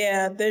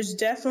 Yeah, there's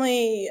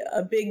definitely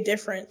a big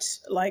difference.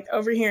 Like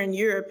over here in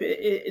Europe,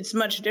 it's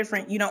much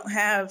different. You don't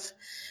have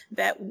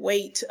that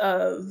weight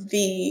of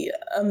the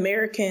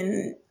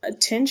American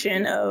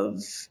attention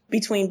of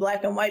between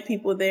black and white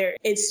people there.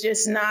 It's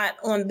just not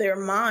on their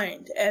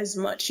mind as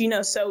much,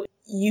 so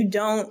you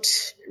don't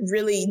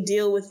really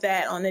deal with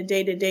that on a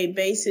day-to-day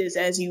basis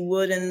as you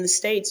would in the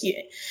States.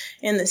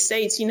 In the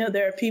States,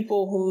 there are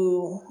people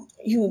who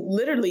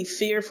literally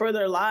fear for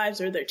their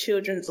lives or their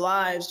children's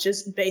lives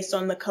just based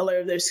on the color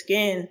of their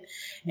skin.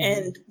 Mm-hmm.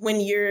 And when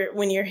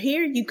you're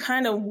here, you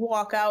kind of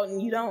walk out and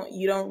you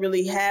don't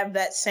really have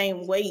that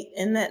same weight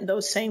and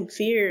those same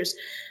fears,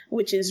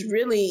 which is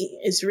really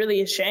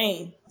a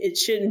shame. It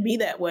shouldn't be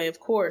that way, of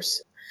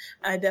course.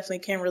 I definitely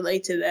can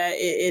relate to that.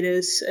 It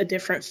is a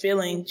different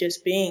feeling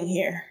just being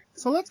here.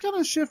 So let's kind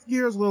of shift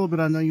gears a little bit.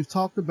 I know you've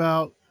talked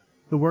about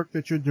the work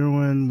that you're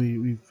doing.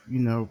 We've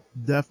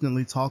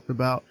definitely talked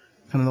about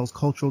kind of those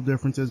cultural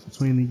differences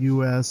between the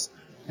U.S.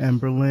 and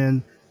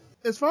Berlin.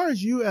 As far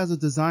as you as a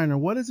designer,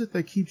 what is it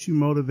that keeps you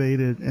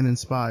motivated and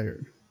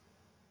inspired?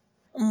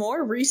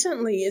 More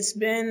recently, it's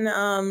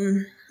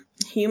been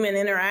human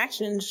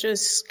interactions,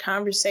 just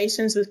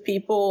conversations with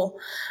people,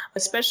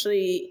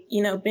 especially,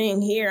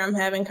 being here, I'm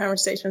having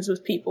conversations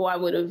with people I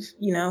would have,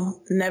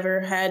 never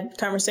had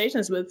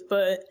conversations with,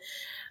 but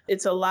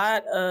it's a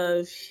lot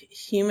of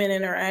human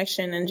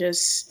interaction and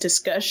just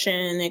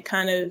discussion. It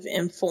kind of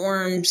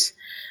informs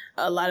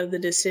a lot of the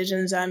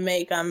decisions I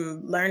make.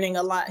 I'm learning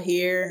a lot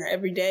here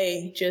every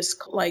day, just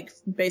like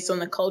based on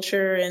the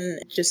culture and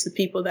just the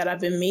people that I've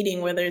been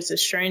meeting, whether it's a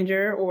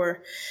stranger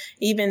or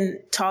even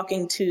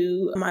talking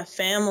to my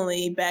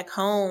family back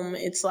home.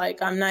 It's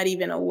like I'm not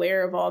even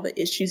aware of all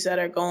the issues that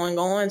are going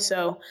on.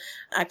 So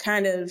I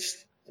kind of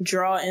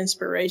draw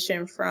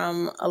inspiration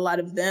from a lot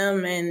of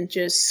them and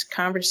just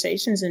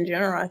conversations in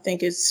general. I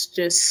think it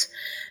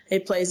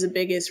plays the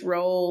biggest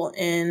role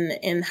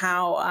in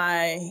how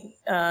I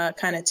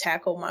kind of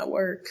tackle my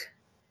work.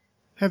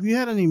 Have you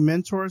had any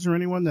mentors or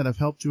anyone that have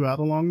helped you out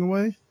along the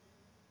way?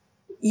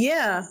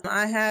 Yeah,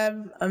 I have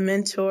a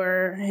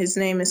mentor. His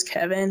name is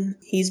Kevin.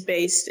 He's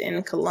based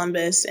in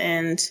Columbus,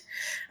 and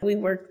we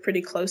worked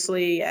pretty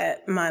closely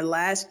at my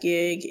last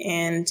gig,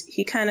 and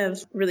he kind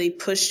of really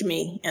pushed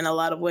me in a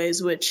lot of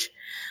ways, which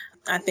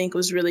I think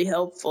was really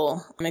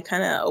helpful. It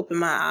kind of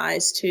opened my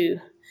eyes to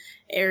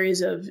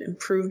areas of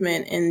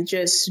improvement and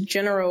just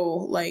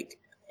general,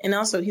 and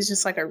also he's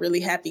just like a really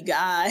happy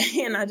guy.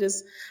 And I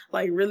just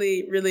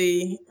really,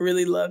 really,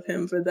 really love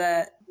him for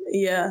that.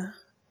 Yeah.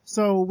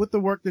 So with the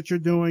work that you're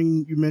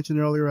doing, you mentioned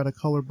earlier at a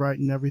Color Bright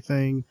and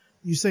everything,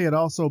 you say it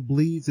also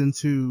bleeds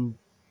into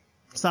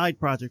side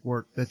project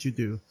work that you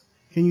do.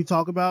 Can you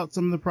talk about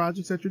some of the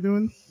projects that you're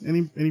doing?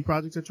 Any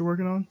projects that you're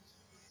working on?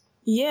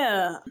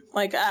 Yeah.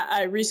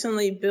 I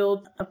recently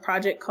built a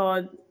project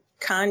called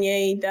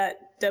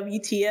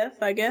Kanye.WTF,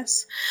 I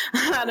guess.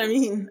 I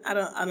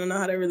don't know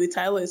how to really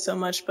title it so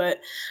much,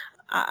 but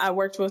I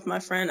worked with my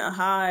friend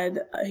Ahad.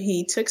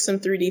 He took some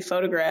 3D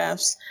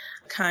photographs,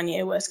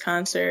 Kanye West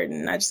concert,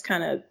 and I just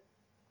kind of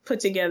put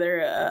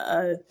together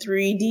a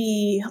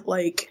 3D,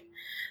 a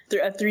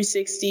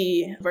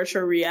 360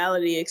 virtual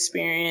reality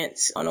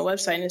experience on a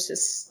website. And it's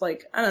just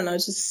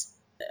it's just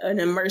an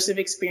immersive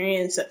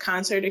experience, a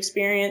concert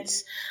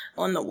experience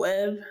on the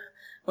web,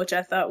 which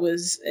I thought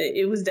was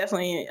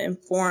definitely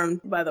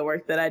informed by the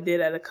work that I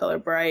did at a Color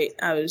Bright.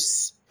 I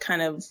was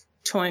kind of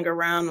toying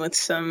around with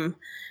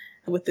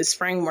this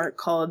framework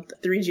called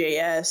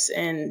 3JS,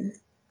 and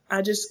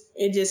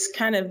it just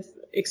kind of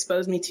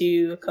exposed me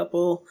to a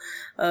couple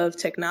of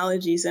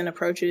technologies and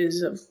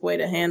approaches of way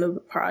to handle the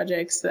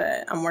projects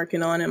that I'm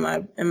working on in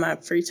my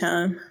free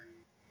time.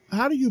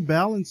 How do you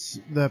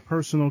balance that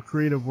personal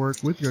creative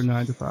work with your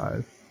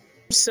 9-to-5?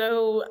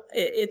 So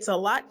it's a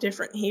lot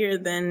different here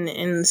than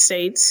in the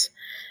States.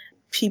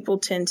 People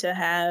tend to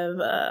have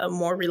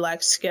more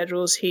relaxed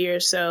schedules here.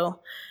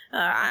 So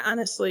I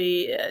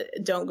honestly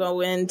don't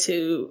go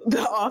into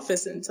the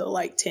office until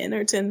 10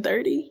 or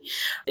 10:30.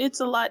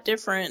 It's a lot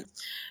different.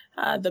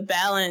 The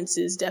balance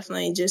is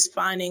definitely just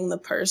finding the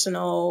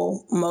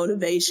personal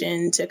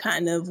motivation to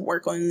kind of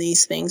work on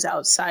these things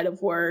outside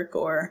of work,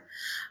 or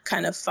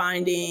kind of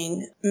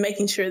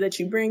making sure that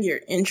you bring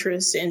your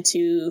interests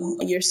into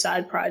your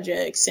side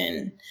projects,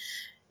 and,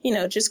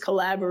 just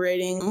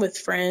collaborating with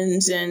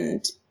friends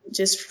and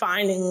just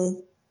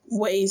finding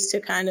ways to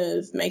kind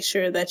of make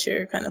sure that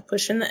you're kind of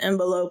pushing the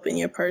envelope in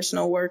your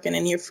personal work and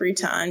in your free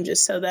time,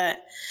 just so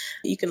that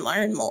you can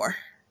learn more.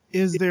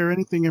 Is there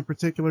anything in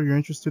particular you're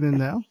interested in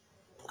now?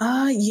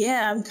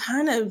 Yeah, I'm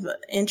kind of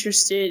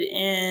interested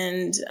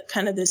in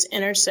kind of this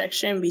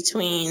intersection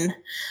between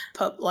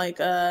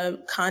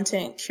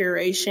content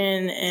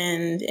curation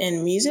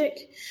and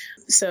music.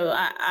 So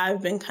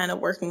I've been kind of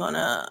working on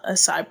a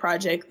side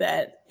project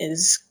that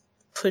is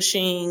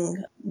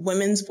pushing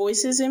women's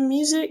voices in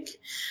music,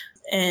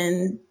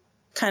 and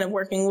kind of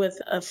working with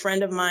a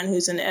friend of mine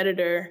who's an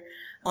editor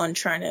on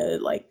trying to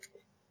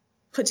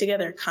put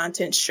together a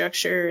content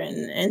structure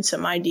and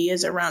some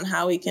ideas around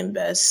how we can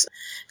best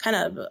kind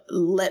of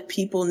let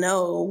people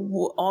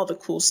know all the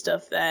cool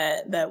stuff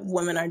that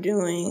women are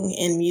doing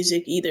in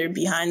music, either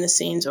behind the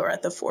scenes or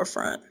at the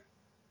forefront.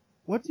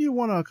 What do you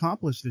want to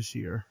accomplish this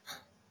year?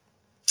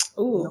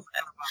 Ooh,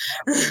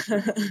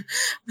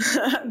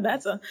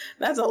 that's a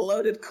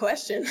loaded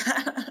question.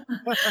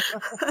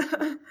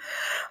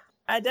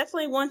 I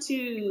definitely want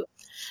to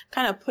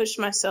kind of push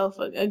myself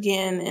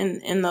again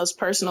in those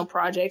personal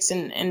projects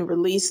and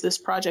release this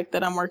project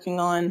that I'm working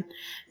on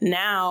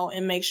now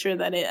and make sure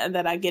that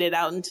I get it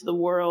out into the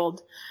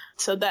world.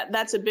 So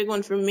that's a big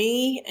one for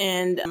me.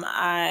 And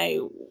I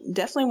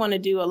definitely want to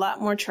do a lot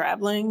more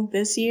traveling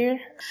this year.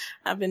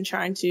 I've been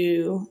trying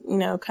to,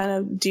 kind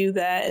of do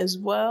that as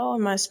well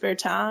in my spare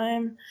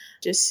time,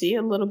 just see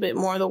a little bit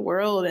more of the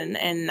world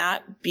and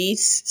not be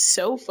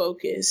so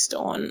focused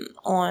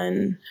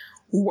on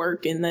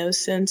work in those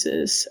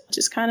senses.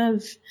 Just kind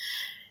of,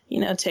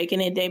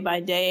 taking it day by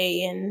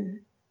day,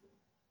 and,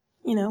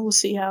 we'll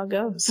see how it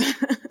goes.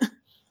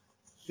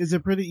 Is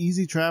it pretty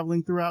easy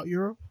traveling throughout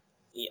Europe?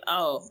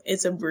 Oh,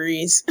 it's a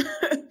breeze.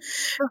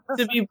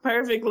 To be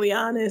perfectly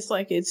honest,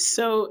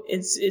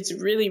 it's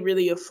really,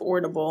 really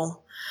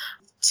affordable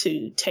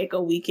to take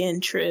a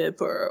weekend trip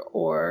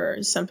or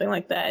something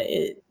like that.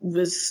 It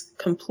was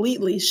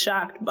completely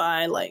shocked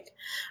by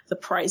the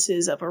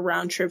prices of a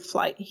round trip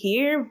flight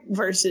here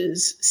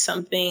versus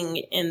something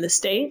in the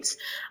States.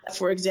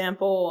 For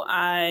example,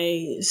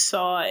 I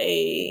saw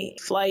a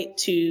flight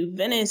to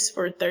Venice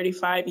for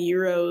 35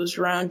 euros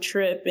round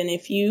trip. And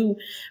if you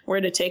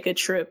were to take a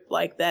trip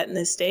like that in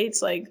the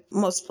States,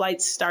 most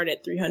flights start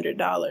at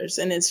 $300.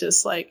 And it's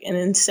just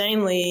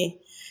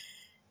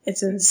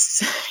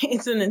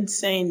it's an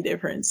insane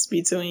difference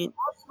between.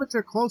 But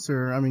they're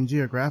closer,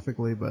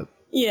 geographically, but.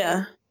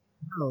 Yeah.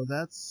 No,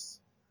 that's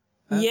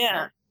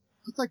yeah.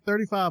 It's like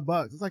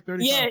 $35. It's like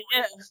 $35.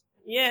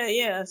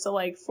 Yeah. So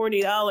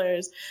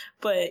 $40,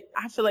 but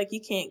I feel like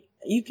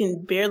you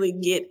can barely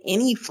get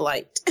any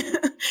flight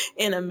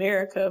in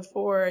America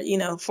for,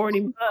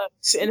 $40,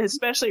 and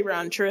especially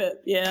round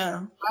trip.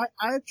 Yeah.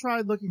 I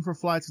tried looking for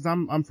flights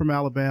because I'm from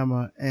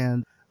Alabama,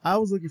 and I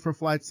was looking for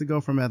flights to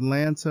go from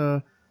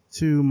Atlanta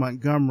to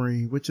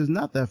Montgomery, which is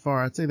not that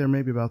far. I'd say they're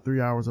maybe about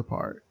 3 hours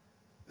apart.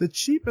 The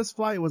cheapest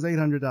flight was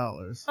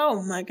 $800.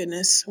 Oh my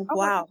goodness.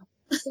 Wow.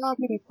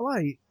 5-minute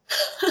flight.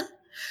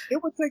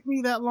 It would take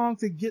me that long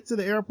to get to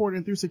the airport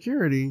and through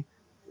security,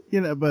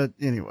 but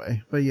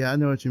anyway, yeah, I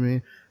know what you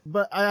mean.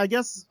 But I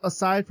guess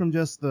aside from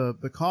just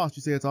the cost,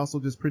 you say it's also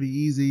just pretty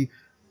easy.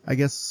 I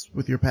guess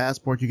with your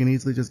passport, you can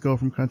easily just go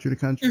from country to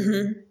country.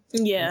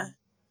 Mm-hmm. Yeah.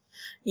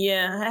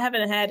 Yeah. I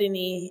haven't had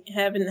any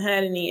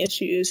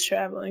issues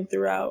traveling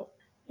throughout.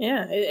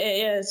 Yeah.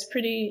 It's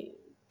pretty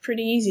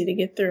easy to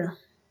get through.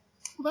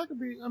 Well, that could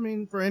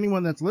be, for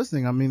anyone that's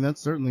listening,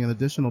 that's certainly an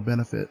additional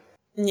benefit.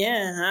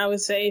 Yeah, I would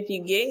say if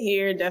you get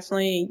here,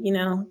 definitely,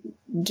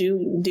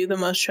 do the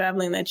most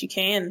traveling that you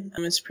can.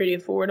 It's pretty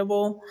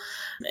affordable.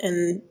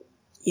 And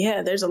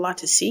yeah, there's a lot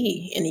to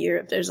see in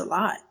Europe. There's a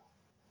lot.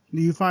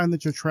 Do you find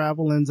that your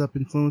travel ends up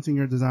influencing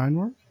your design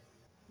work?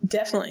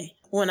 Definitely.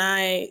 When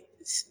I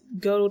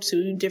go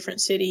to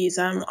different cities,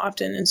 I'm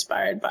often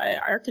inspired by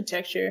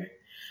architecture,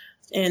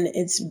 and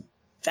it's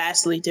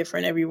vastly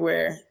different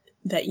everywhere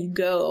that you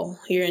go,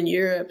 here in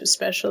Europe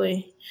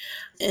especially.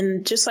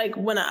 And just like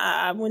when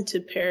I went to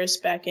Paris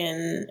back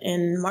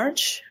in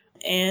March,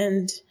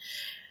 and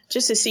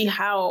just to see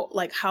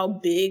how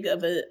big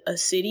of a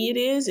city it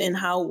is and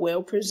how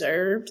well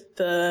preserved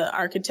the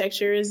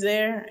architecture is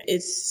there,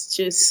 it's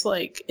just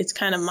it's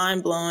kind of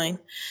mind blowing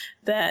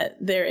that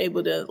they're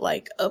able to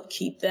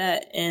upkeep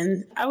that.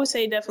 And I would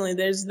say definitely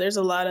there's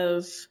a lot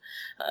of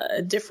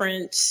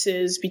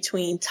differences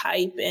between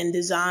type and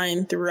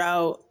design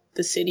throughout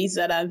the cities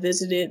that I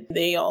visited.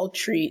 They all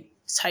treat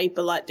type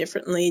a lot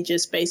differently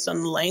just based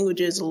on the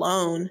languages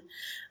alone.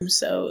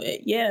 So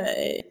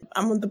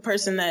I'm the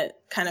person that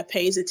kind of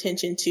pays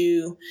attention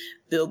to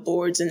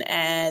billboards and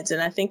ads.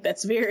 And I think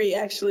that's very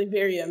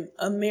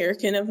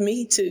American of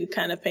me to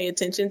kind of pay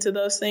attention to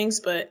those things.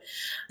 But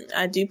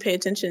I do pay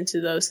attention to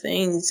those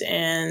things.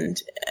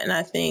 And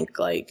I think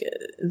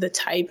the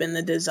type and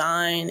the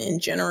design in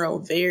general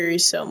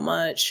varies so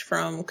much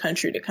from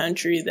country to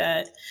country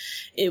that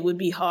it would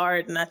be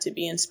hard not to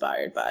be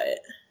inspired by it.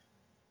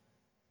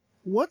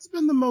 What's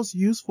been the most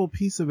useful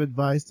piece of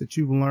advice that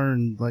you've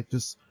learned,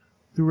 just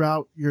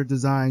throughout your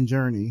design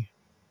journey?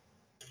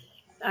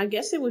 I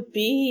guess it would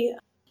be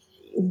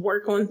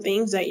work on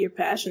things that you're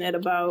passionate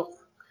about.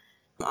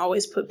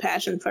 Always put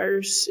passion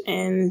first,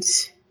 and,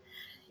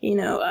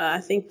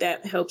 I think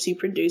that helps you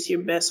produce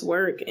your best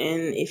work.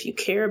 And if you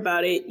care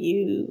about it,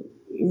 you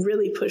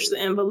really push the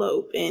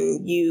envelope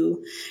and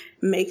you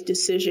make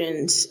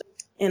decisions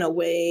in a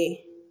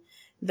way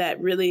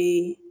that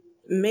really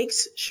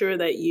makes sure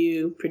that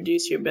you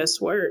produce your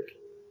best work.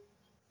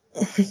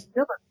 Do you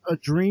have a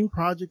dream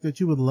project that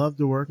you would love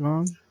to work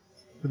on,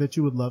 or that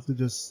you would love to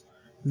just,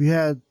 if you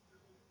had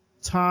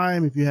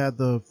time, if you had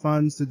the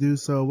funds to do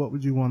so, what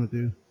would you want to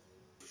do?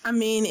 I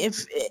mean,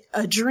 if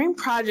a dream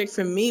project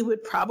for me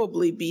would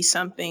probably be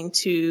something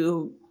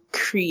to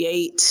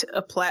create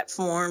a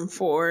platform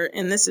for,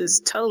 and this is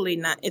totally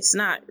not, it's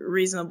not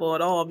reasonable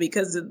at all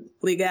because of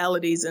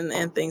legalities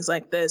and things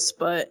like this,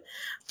 but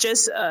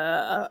just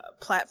a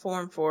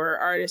platform for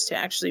artists to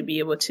actually be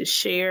able to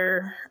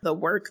share the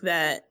work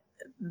that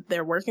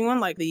they're working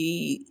on. Like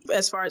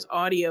as far as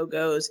audio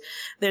goes,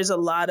 there's a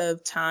lot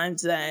of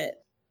times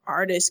that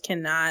artists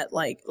cannot,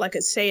 like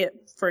say it,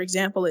 for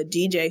example, a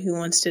DJ who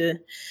wants to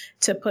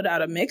put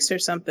out a mix or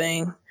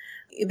something,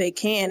 they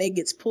can, it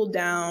gets pulled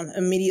down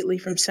immediately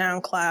from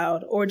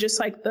SoundCloud, or just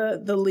like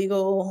the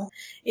legal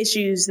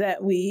issues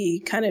that we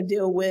kind of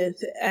deal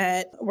with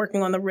at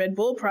working on the Red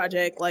Bull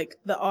project, like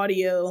the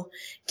audio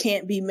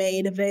can't be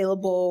made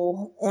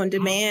available on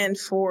demand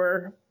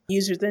for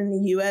users in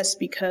the US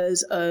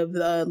because of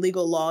the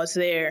legal laws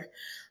there.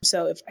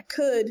 So if I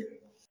could,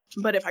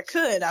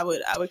 I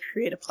would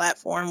create a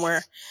platform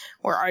where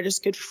artists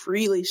could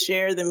freely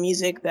share the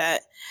music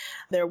that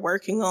they're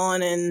working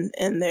on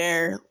and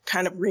they're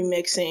kind of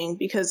remixing,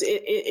 because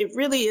it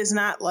really is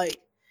not like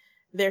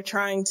they're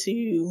trying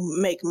to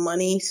make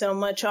money so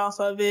much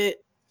off of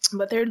it,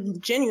 but they're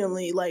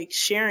genuinely like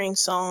sharing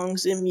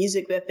songs and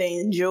music that they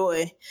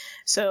enjoy.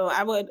 So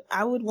I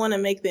would want to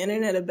make the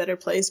internet a better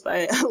place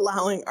by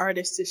allowing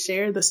artists to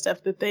share the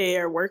stuff that they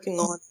are working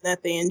on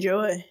that they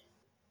enjoy.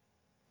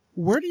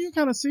 Where do you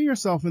kind of see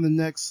yourself in the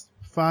next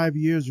 5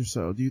 years or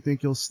so? Do you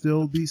think you'll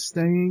still be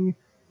staying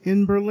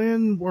in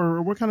Berlin,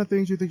 or what kind of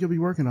things do you think you'll be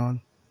working on?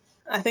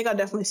 I think I'll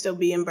definitely still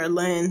be in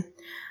Berlin.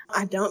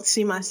 I don't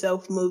see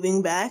myself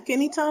moving back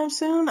anytime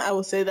soon. I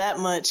will say that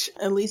much,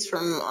 at least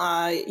from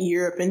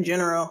Europe in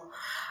general.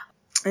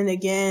 And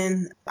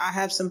again, I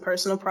have some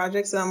personal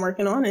projects that I'm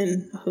working on,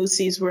 and who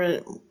sees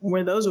where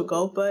those will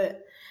go.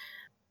 But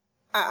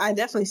I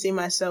definitely see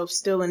myself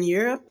still in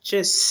Europe,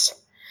 just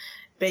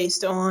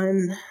based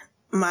on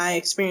my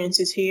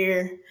experiences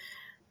here.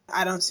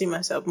 I don't see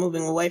myself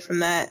moving away from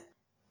that.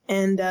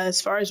 And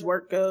as far as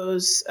work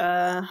goes,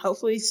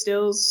 hopefully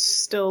still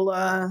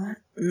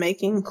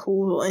making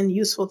cool and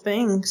useful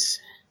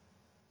things.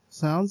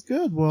 Sounds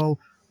good. Well,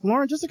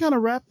 Lauren, just to kind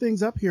of wrap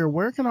things up here,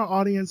 where can our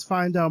audience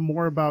find out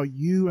more about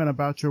you and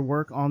about your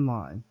work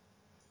online?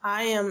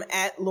 I am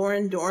at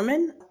Lauren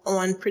Dorman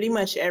on pretty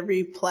much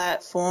every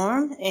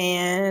platform,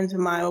 and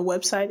my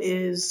website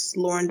is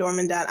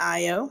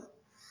laurendorman.io.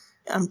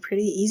 I'm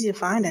pretty easy to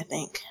find, I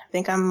think. I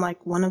think I'm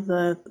like one of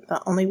the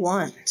only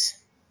ones.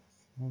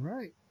 All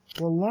right.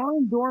 Well,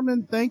 Lauren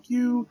Dorman, thank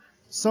you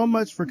so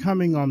much for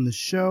coming on the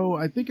show.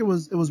 I think it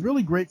was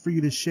really great for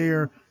you to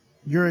share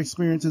your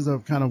experiences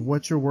of kind of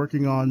what you're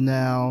working on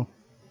now,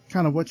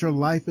 kind of what your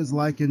life is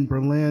like in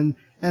Berlin.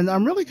 And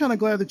I'm really kind of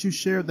glad that you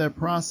shared that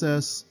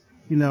process,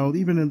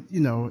 even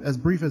in, as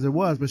brief as it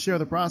was, but share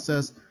the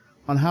process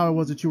on how it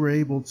was that you were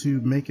able to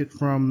make it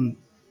from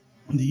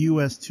the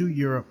U.S. to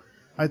Europe.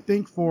 I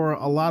think for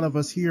a lot of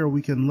us here,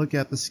 we can look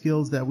at the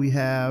skills that we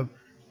have.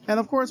 And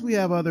of course, we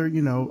have other,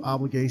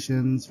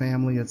 obligations,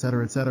 family, et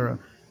cetera,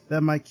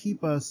 that might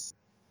keep us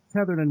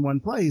tethered in one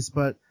place.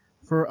 But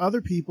for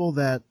other people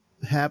that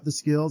have the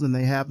skills and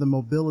they have the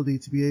mobility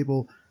to be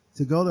able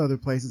to go to other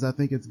places, I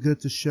think it's good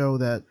to show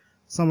that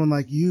someone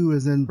like you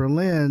is in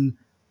Berlin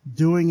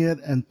doing it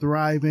and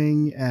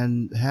thriving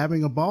and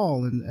having a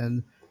ball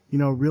and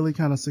really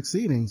kind of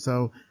succeeding.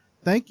 So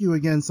thank you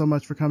again so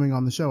much for coming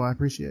on the show. I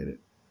appreciate it.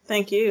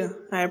 Thank you.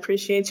 I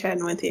appreciate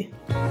chatting with you.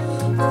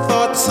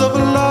 Thoughts of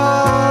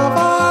love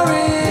are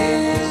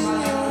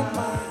in your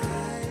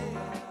mind.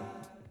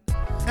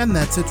 And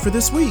that's it for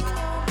this week.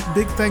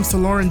 Big thanks to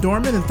Lauren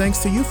Dorman, and thanks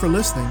to you for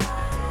listening.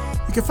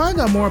 You can find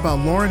out more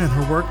about Lauren and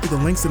her work through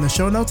the links in the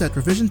show notes at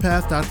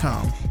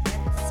revisionpath.com.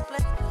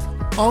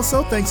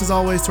 Also, thanks as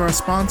always to our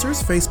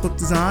sponsors, Facebook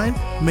Design,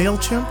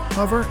 MailChimp,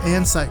 Hover,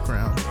 and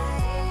SiteGround.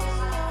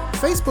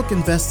 Facebook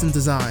invests in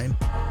design.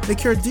 They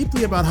care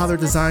deeply about how their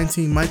design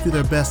team might do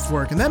their best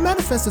work, and that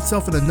manifests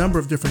itself in a number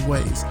of different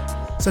ways,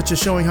 such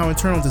as showing how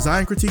internal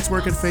design critiques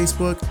work at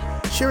Facebook,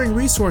 sharing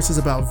resources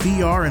about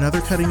VR and other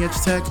cutting-edge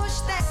tech,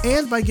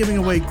 and by giving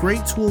away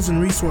great tools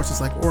and resources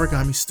like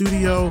Origami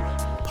Studio,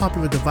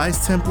 popular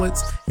device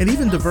templates, and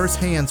even diverse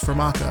hands for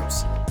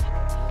mockups.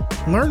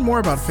 Learn more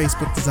about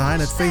Facebook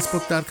Design at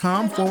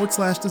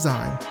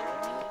facebook.com/design.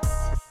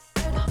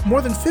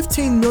 More than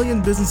 15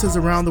 million businesses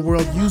around the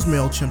world use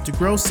MailChimp to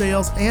grow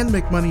sales and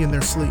make money in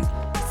their sleep.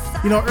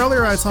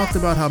 Earlier I talked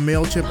about how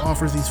MailChimp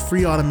offers these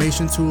free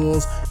automation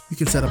tools. You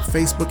can set up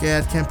Facebook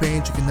ad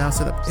campaigns. You can now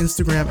set up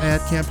Instagram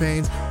ad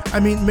campaigns.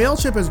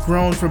 MailChimp has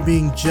grown from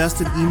being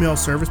just an email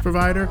service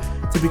provider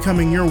to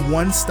becoming your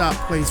one-stop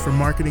place for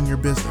marketing your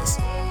business.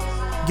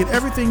 Get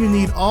everything you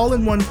need all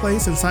in one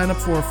place and sign up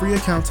for a free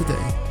account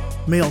today.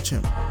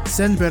 MailChimp.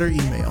 Send better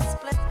email.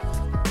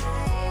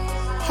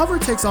 Hover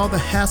takes all the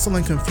hassle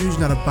and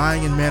confusion out of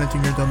buying and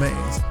managing your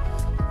domains.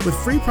 With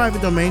free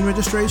private domain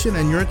registration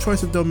and your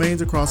choice of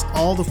domains across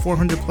all the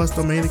 400 plus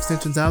domain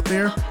extensions out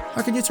there,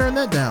 how can you turn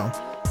that down?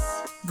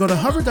 Go to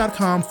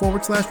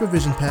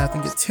hover.com/revision path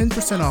and get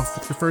 10% off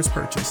with your first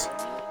purchase.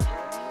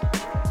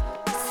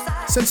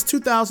 Since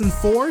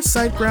 2004,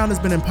 SiteGround has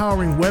been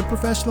empowering web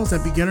professionals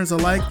and beginners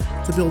alike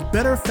to build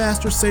better,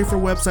 faster, safer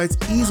websites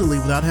easily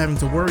without having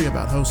to worry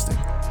about hosting.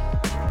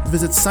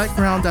 Visit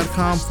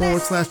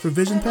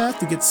siteground.com/revision path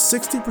to get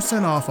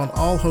 60% off on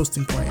all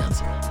hosting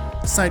plans.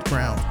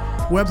 SiteGround.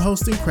 Web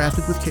hosting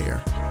crafted with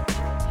care.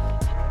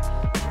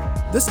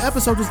 This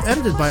episode was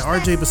edited by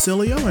RJ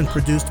Basilio and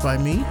produced by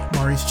me,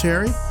 Maurice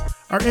Cherry.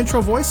 Our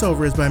intro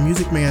voiceover is by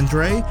Music Man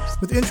Dre,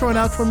 with intro and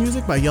outro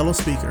music by Yellow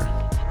Speaker.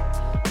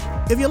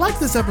 If you like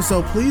this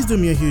episode, please do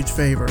me a huge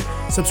favor.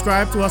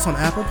 Subscribe to us on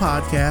Apple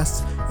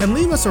Podcasts and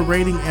leave us a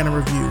rating and a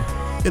review.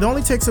 It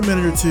only takes a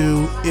minute or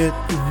two. It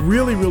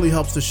really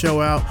helps the show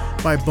out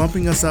by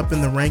bumping us up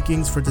in the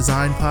rankings for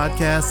design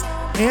podcasts,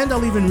 and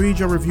I'll even read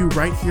your review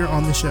right here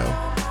on the show.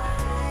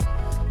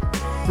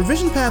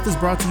 Revision Path is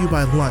brought to you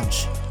by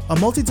Lunch, a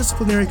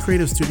multidisciplinary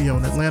creative studio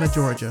in Atlanta,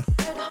 Georgia.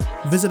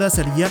 Visit us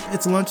at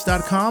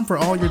yepitslunch.com for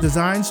all your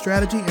design,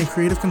 strategy, and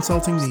creative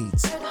consulting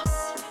needs.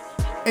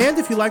 And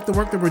if you like the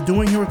work that we're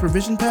doing here with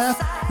Revision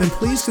Path, then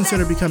please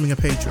consider becoming a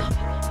patron.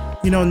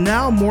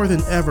 Now more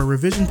than ever,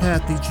 Revision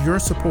Path needs your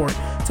support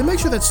to make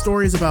sure that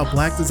stories about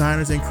Black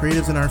designers and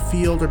creatives in our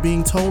field are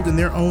being told in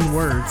their own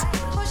words.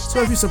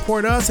 So if you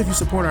support us, if you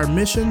support our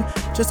mission,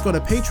 just go to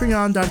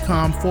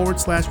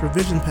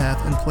patreon.com/revision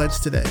path and pledge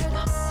today.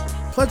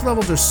 Pledge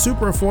levels are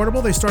super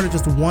affordable. They start at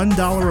just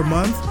 $1 a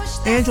month,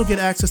 and you'll get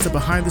access to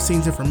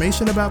behind-the-scenes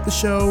information about the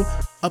show,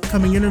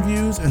 upcoming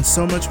interviews, and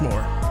so much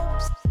more.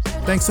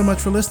 Thanks so much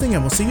for listening,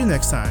 and we'll see you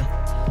next time.